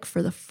antibiotic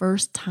for the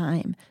first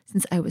time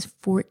since I was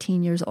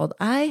 14 years old.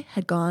 I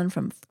had gone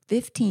from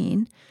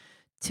 15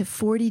 to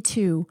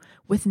 42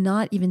 with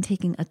not even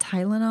taking a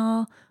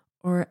Tylenol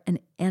or an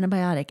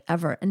antibiotic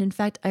ever. And in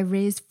fact, I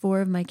raised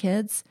 4 of my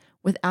kids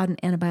without an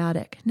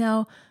antibiotic.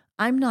 Now,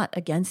 I'm not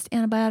against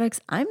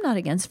antibiotics. I'm not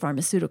against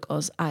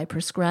pharmaceuticals. I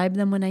prescribe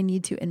them when I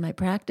need to in my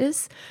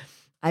practice.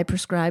 I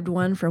prescribed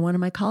one for one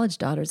of my college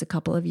daughters a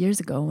couple of years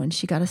ago when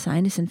she got a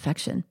sinus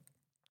infection.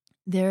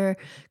 Their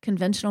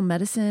conventional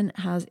medicine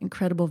has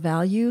incredible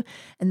value.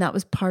 And that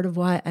was part of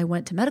why I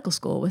went to medical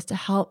school, was to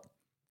help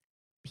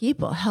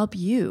people, help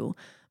you,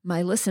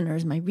 my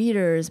listeners, my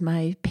readers,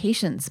 my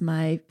patients,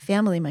 my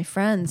family, my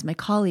friends, my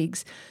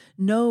colleagues,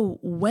 know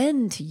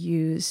when to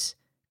use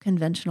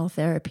conventional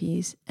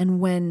therapies and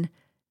when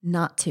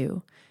not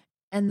to.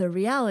 And the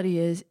reality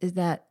is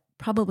that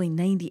probably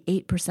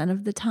 98%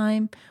 of the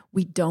time,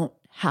 we don't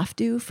have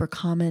to for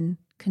common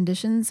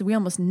conditions. We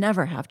almost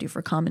never have to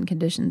for common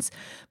conditions.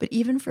 But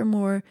even for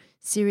more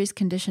serious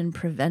condition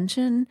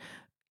prevention,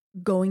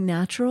 going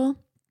natural,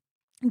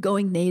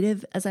 going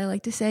native, as I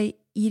like to say,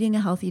 eating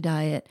a healthy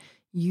diet,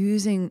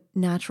 using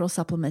natural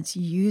supplements,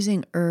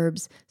 using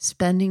herbs,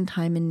 spending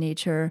time in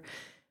nature,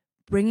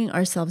 bringing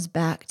ourselves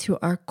back to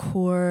our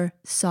core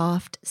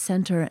soft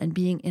center and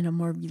being in a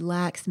more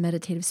relaxed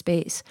meditative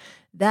space.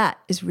 That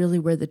is really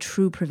where the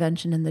true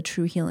prevention and the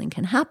true healing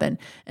can happen.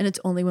 And it's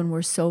only when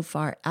we're so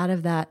far out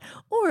of that,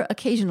 or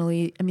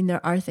occasionally,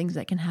 there are things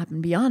that can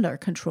happen beyond our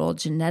control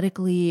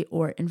genetically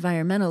or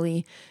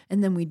environmentally.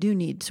 And then we do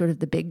need sort of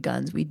the big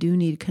guns. We do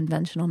need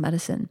conventional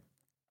medicine.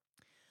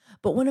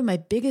 But one of my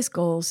biggest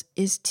goals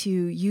is to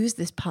use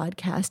this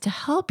podcast to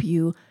help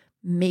you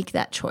make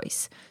that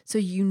choice. So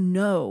you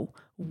know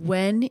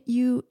when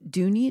you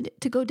do need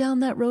to go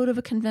down that road of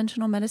a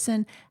conventional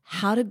medicine,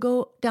 how to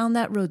go down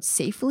that road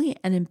safely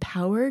and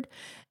empowered,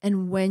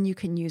 and when you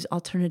can use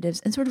alternatives,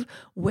 and sort of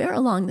where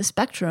along the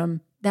spectrum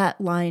that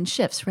line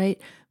shifts,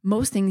 right?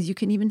 Most things you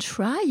can even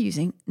try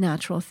using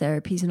natural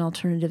therapies and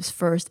alternatives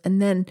first. And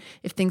then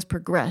if things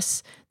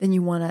progress, then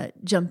you want to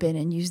jump in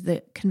and use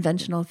the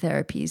conventional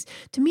therapies.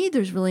 To me,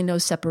 there's really no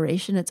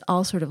separation. It's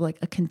all sort of like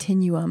a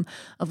continuum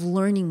of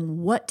learning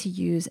what to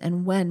use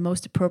and when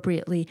most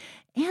appropriately,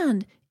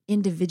 and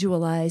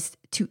individualized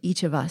to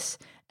each of us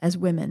as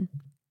women,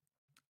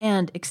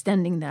 and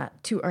extending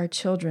that to our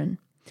children.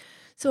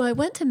 So I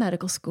went to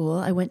medical school.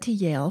 I went to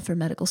Yale for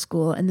medical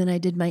school, and then I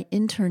did my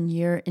intern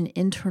year in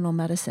internal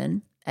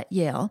medicine at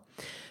Yale.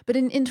 But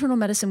in internal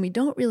medicine, we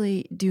don't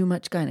really do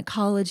much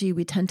gynecology.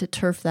 We tend to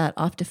turf that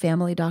off to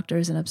family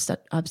doctors and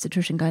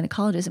obstetrician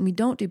gynecologists, and we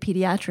don't do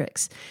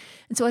pediatrics.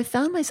 And so I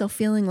found myself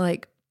feeling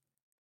like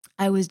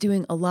I was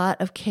doing a lot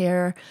of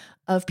care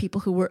of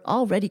people who were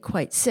already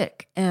quite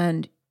sick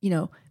and,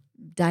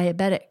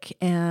 diabetic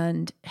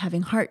and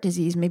having heart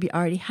disease, maybe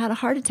already had a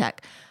heart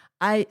attack.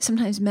 I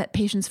sometimes met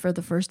patients for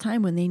the first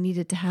time when they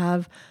needed to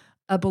have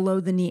a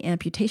below-the-knee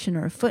amputation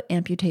or a foot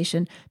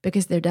amputation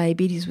because their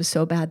diabetes was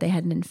so bad they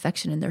had an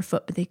infection in their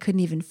foot, but they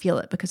couldn't even feel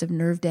it because of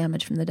nerve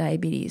damage from the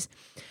diabetes.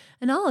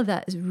 And all of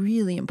that is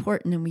really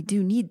important, and we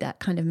do need that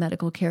kind of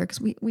medical care because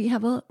we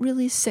have a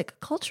really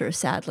sick culture,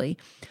 sadly.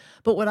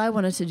 But what I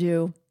wanted to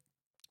do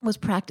was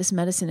practice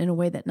medicine in a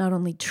way that not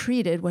only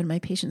treated when my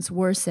patients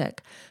were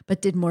sick, but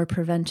did more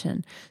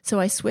prevention. So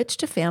I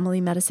switched to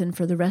family medicine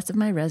for the rest of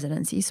my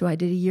residency. So I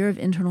did a year of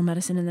internal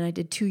medicine, and then I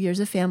did 2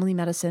 years of family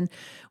medicine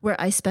where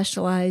I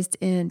specialized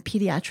in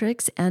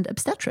pediatrics and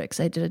obstetrics.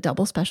 I did a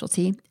double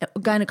specialty,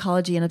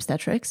 gynecology and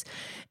obstetrics.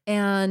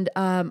 And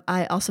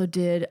I also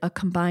did a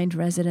combined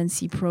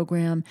residency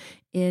program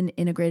in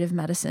integrative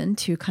medicine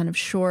to kind of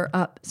shore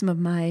up some of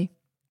my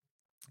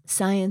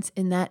science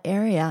in that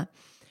area.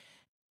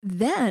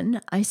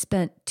 Then I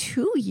spent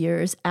 2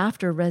 years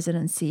after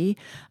residency.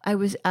 I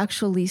was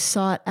actually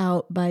sought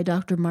out by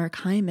Dr. Mark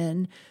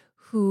Hyman,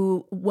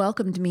 who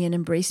welcomed me and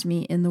embraced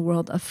me in the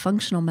world of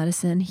functional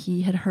medicine.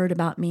 He had heard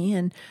about me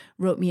and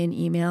wrote me an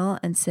email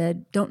and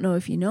said, "Don't know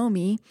if you know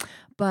me,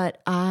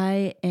 but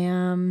I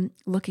am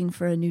looking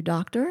for a new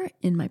doctor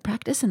in my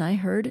practice, and I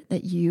heard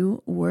that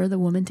you were the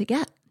woman to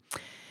get."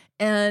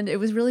 And it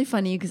was really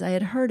funny because I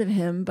had heard of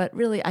him, but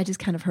really I just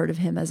kind of heard of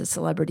him as a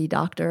celebrity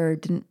doctor,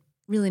 didn't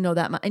really know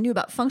that much. I knew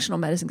about functional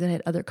medicine because I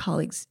had other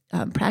colleagues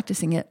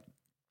practicing it.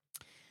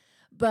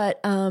 But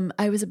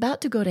I was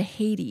about to go to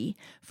Haiti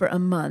for a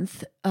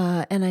month,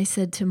 and I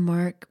said to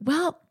Mark,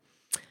 "Well,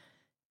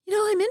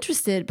 I'm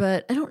interested,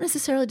 but I don't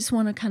necessarily just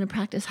want to kind of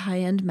practice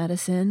high-end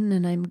medicine,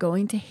 and I'm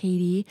going to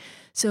Haiti,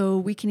 so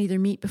we can either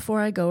meet before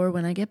I go or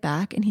when I get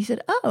back." And he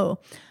said, I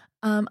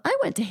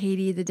went to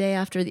Haiti the day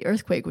after the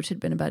earthquake, which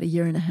had been about a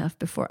year and a half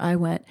before I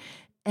went.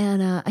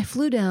 And I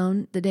flew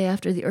down the day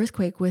after the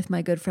earthquake with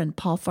my good friend,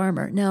 Paul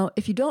Farmer. Now,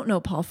 if you don't know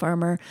Paul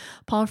Farmer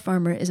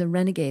is a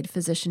renegade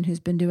physician who's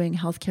been doing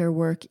healthcare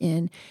work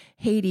in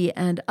Haiti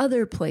and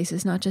other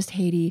places, not just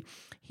Haiti.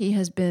 He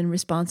has been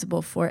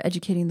responsible for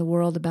educating the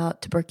world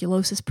about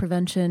tuberculosis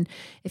prevention.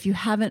 If you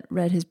haven't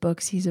read his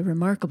books, he's a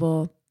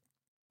remarkable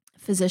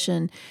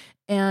physician.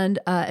 And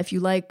if you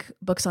like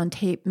books on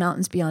tape,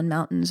 Mountains Beyond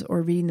Mountains,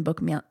 or reading the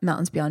book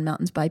Mountains Beyond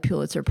Mountains by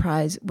Pulitzer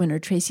Prize winner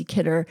Tracy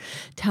Kidder,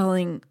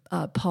 telling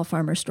Paul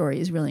Farmer's story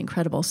is really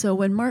incredible. So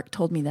when Mark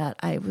told me that,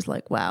 I was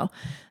like, wow,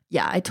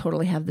 yeah, I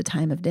totally have the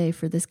time of day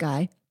for this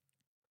guy.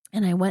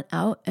 And I went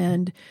out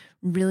and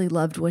really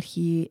loved what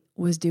he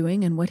was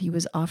doing and what he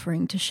was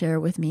offering to share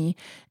with me.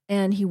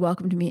 And he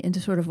welcomed me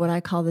into sort of what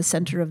I call the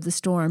center of the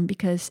storm,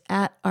 because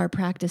at our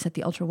practice at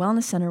the Ultra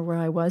Wellness Center, where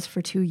I was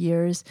for 2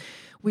 years,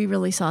 we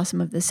really saw some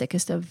of the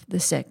sickest of the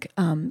sick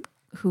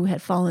who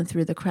had fallen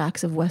through the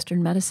cracks of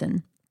Western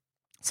medicine.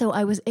 So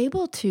I was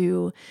able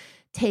to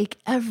take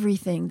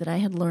everything that I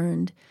had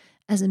learned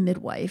as a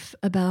midwife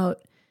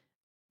about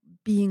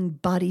being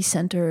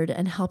body-centered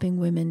and helping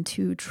women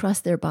to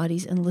trust their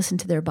bodies and listen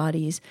to their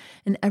bodies,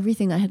 and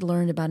everything I had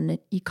learned about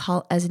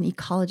as an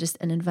ecologist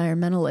and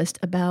environmentalist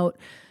about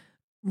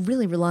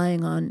really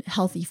relying on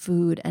healthy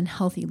food and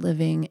healthy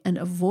living and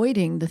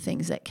avoiding the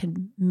things that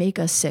can make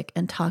us sick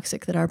and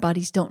toxic that our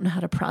bodies don't know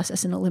how to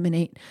process and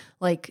eliminate,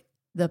 like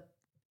the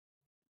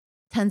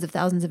tens of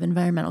thousands of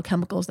environmental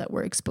chemicals that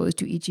we're exposed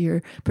to each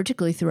year,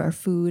 particularly through our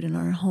food and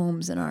our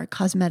homes and our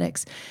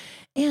cosmetics.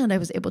 And I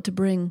was able to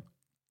bring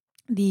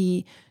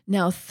the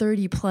now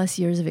 30 plus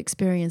years of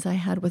experience I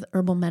had with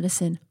herbal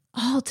medicine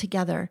all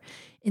together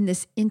in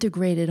this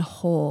integrated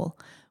whole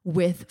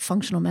with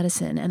functional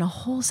medicine and a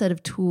whole set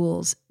of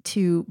tools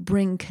to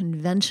bring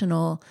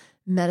conventional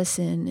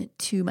medicine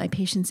to my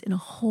patients in a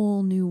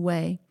whole new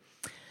way.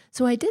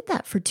 So I did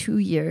that for 2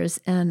 years,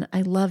 and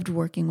I loved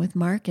working with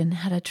Mark and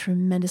had a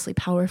tremendously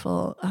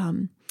powerful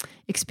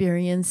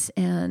experience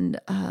and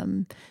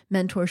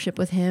mentorship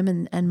with him,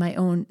 and my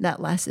own, that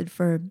lasted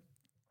for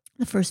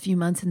the first few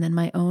months, and then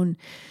my own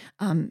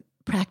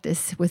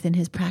practice within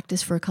his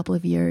practice for a couple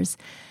of years.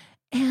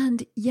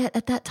 And yet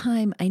at that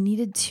time, I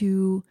needed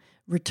to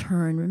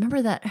return.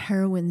 Remember that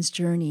heroine's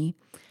journey,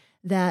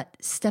 that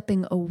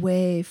stepping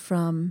away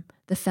from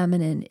the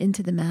feminine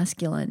into the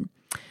masculine,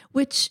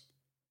 which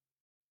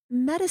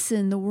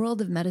medicine, the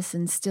world of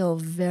medicine still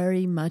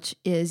very much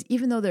is,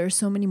 even though there are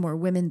so many more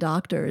women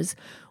doctors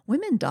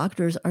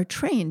are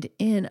trained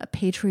in a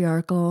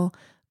patriarchal,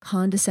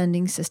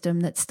 condescending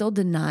system that still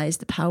denies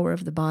the power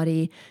of the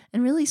body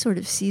and really sort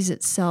of sees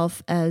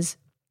itself as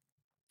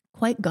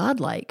quite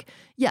godlike.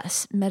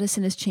 Yes,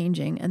 medicine is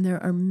changing, and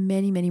there are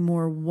many, many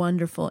more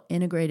wonderful,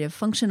 integrative,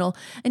 functional,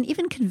 and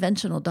even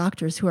conventional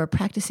doctors who are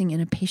practicing in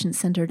a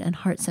patient-centered and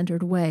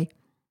heart-centered way.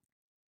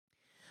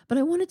 But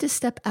I wanted to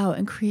step out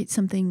and create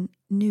something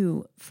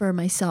new for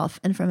myself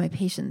and for my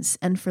patients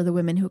and for the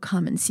women who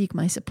come and seek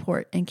my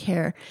support and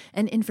care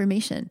and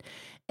information.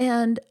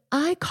 And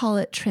I call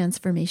it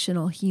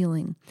transformational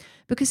healing,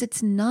 because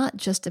it's not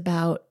just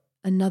about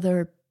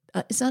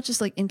it's not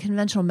just like in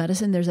conventional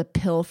medicine, there's a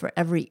pill for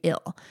every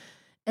ill.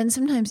 And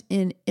sometimes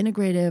in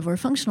integrative or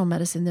functional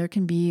medicine, there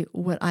can be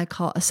what I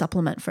call a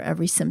supplement for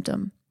every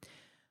symptom.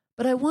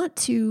 But I want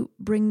to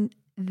bring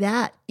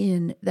that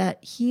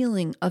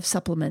healing of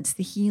supplements,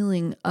 the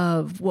healing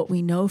of what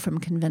we know from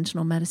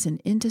conventional medicine,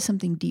 into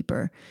something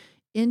deeper,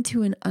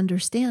 into an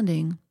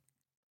understanding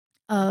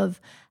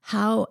of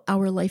how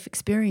our life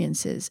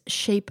experiences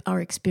shape our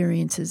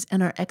experiences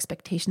and our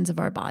expectations of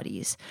our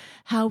bodies,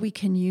 how we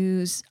can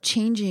use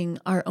changing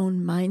our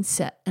own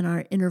mindset and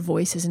our inner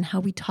voices and how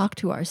we talk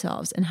to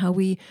ourselves and how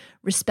we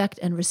respect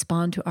and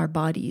respond to our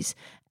bodies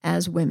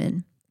as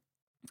women,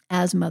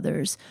 as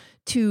mothers,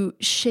 to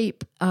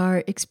shape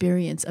our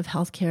experience of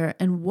healthcare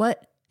and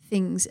what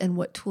things and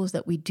what tools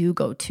that we do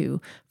go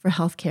to for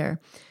healthcare.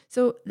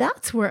 So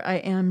that's where I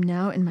am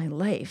now in my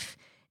life.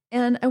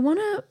 And I want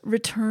to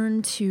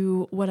return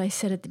to what I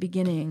said at the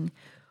beginning.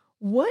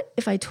 What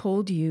if I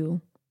told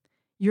you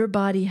your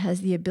body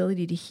has the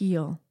ability to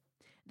heal,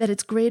 that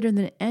it's greater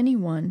than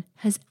anyone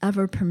has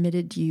ever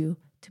permitted you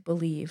to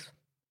believe?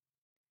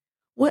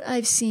 What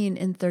I've seen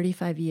in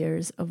 35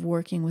 years of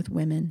working with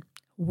women,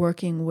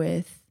 working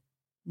with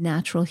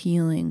natural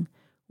healing,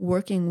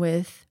 working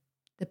with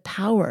the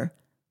power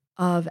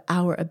of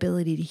our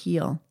ability to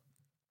heal,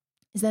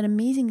 is that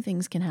amazing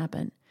things can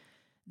happen,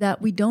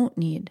 that we don't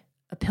need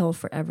a pill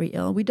for every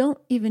ill. We don't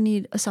even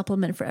need a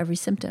supplement for every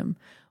symptom.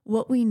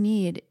 What we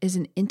need is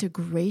an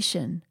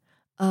integration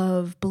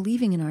of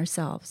believing in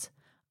ourselves,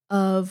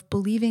 of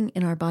believing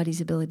in our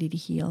body's ability to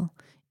heal,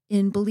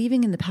 in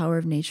believing in the power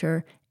of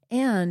nature,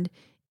 and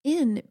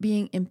in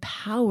being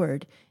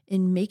empowered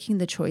in making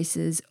the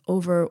choices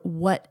over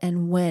what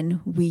and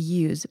when we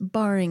use,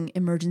 barring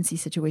emergency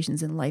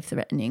situations and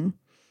life-threatening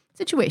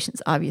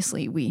situations.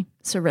 Obviously, we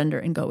surrender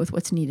and go with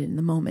what's needed in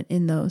the moment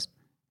in those.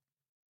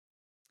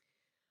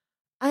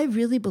 I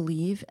really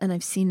believe, and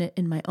I've seen it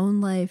in my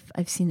own life,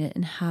 I've seen it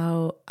in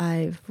how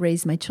I've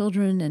raised my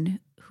children and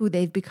who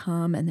they've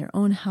become and their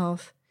own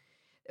health,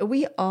 that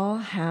we all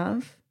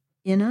have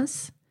in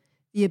us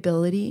the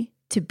ability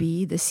to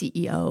be the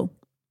CEO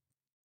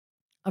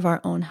of our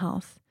own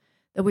health,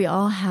 that we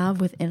all have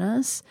within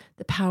us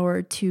the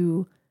power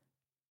to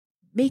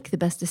make the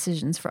best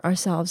decisions for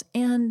ourselves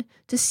and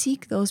to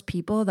seek those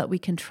people that we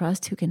can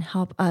trust who can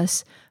help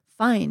us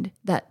find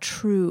that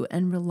true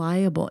and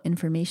reliable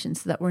information,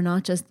 so that we're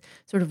not just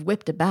sort of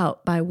whipped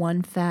about by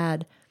one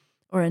fad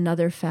or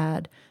another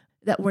fad,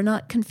 that we're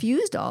not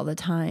confused all the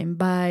time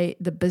by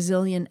the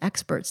bazillion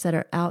experts that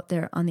are out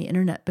there on the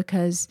internet,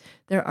 because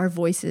there are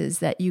voices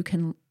that you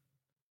can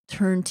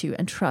turn to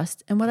and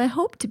trust. And what I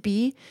hope to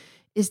be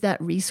is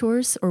that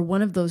resource or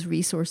one of those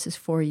resources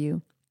for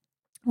you,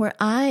 where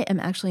I am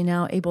actually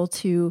now able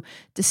to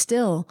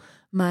distill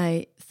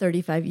my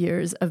 35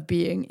 years of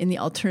being in the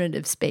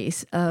alternative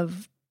space,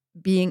 of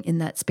being in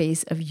that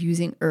space of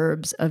using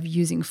herbs, of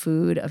using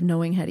food, of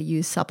knowing how to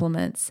use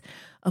supplements,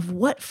 of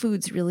what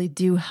foods really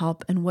do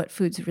help and what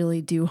foods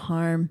really do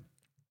harm,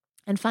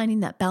 and finding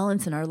that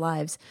balance in our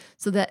lives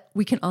so that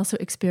we can also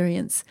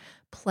experience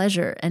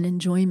pleasure and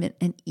enjoyment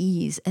and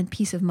ease and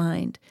peace of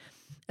mind.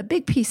 A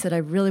big piece that I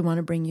really want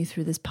to bring you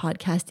through this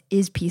podcast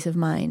is peace of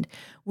mind,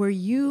 where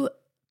you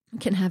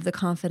can have the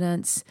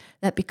confidence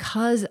that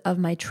because of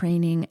my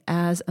training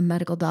as a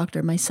medical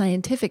doctor, my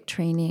scientific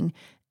training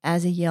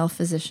as a Yale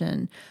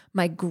physician,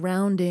 my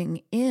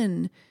grounding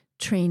in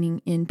training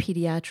in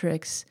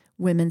pediatrics,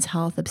 women's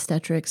health,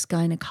 obstetrics,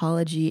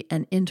 gynecology,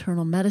 and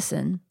internal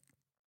medicine,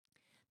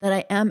 that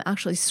I am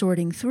actually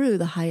sorting through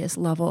the highest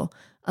level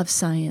of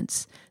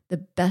science, the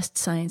best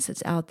science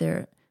that's out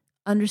there,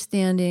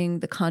 understanding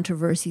the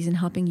controversies and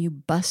helping you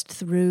bust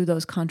through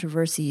those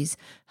controversies,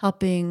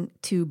 helping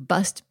to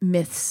bust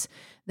myths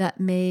that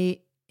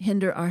may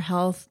hinder our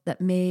health, that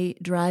may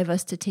drive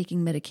us to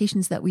taking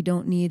medications that we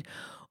don't need,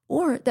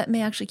 or that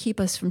may actually keep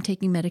us from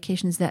taking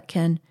medications that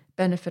can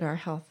benefit our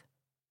health.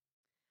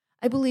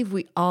 I believe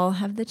we all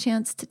have the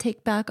chance to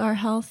take back our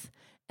health.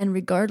 And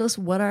regardless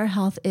what our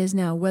health is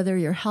now, whether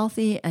you're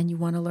healthy and you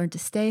want to learn to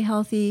stay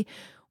healthy,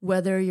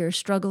 whether you're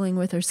struggling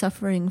with or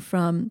suffering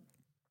from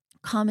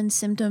common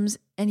symptoms,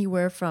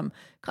 anywhere from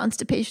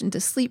constipation to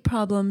sleep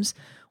problems,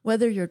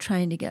 whether you're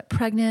trying to get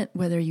pregnant,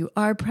 whether you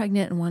are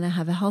pregnant and want to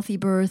have a healthy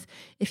birth,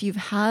 if you've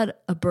had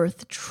a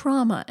birth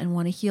trauma and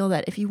want to heal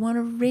that, if you want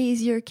to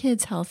raise your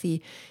kids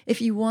healthy,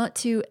 if you want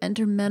to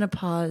enter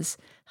menopause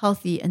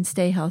healthy and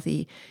stay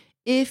healthy,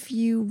 if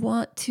you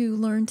want to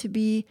learn to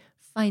be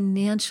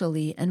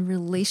financially and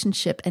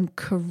relationship and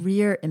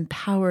career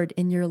empowered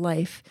in your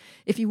life,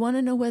 if you want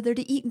to know whether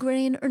to eat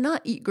grain or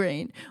not eat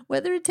grain,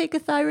 whether to take a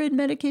thyroid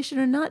medication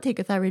or not take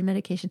a thyroid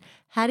medication,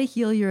 how to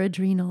heal your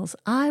adrenals,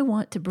 I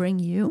want to bring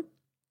you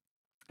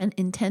and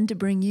intend to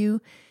bring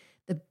you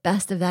the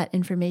best of that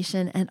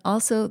information, and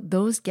also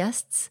those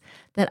guests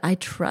that I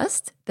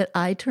trust, that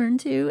I turn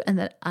to, and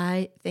that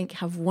I think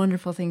have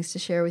wonderful things to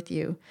share with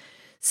you.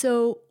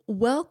 So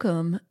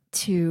welcome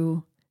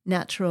to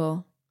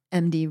Natural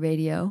MD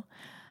Radio.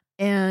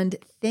 And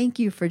thank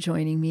you for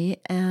joining me.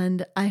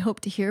 And I hope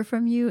to hear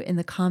from you in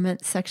the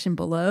comment section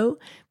below.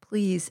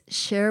 Please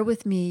share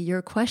with me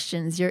your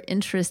questions, your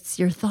interests,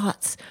 your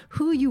thoughts,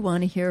 who you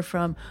want to hear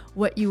from,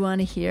 what you want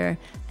to hear.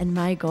 And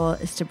my goal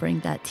is to bring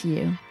that to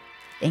you.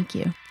 Thank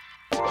you.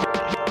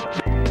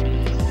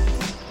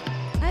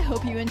 I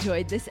hope you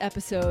enjoyed this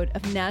episode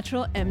of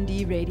Natural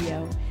MD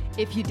Radio.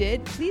 If you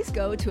did, please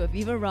go to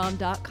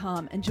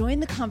avivaromm.com and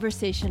join the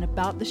conversation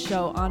about the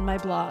show on my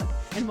blog.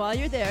 And while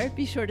you're there,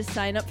 be sure to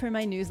sign up for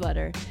my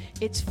newsletter.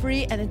 It's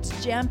free and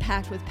it's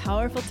jam-packed with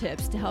powerful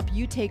tips to help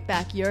you take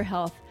back your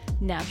health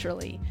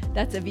naturally.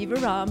 That's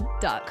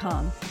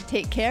avivaromm.com.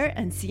 Take care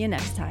and see you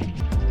next time.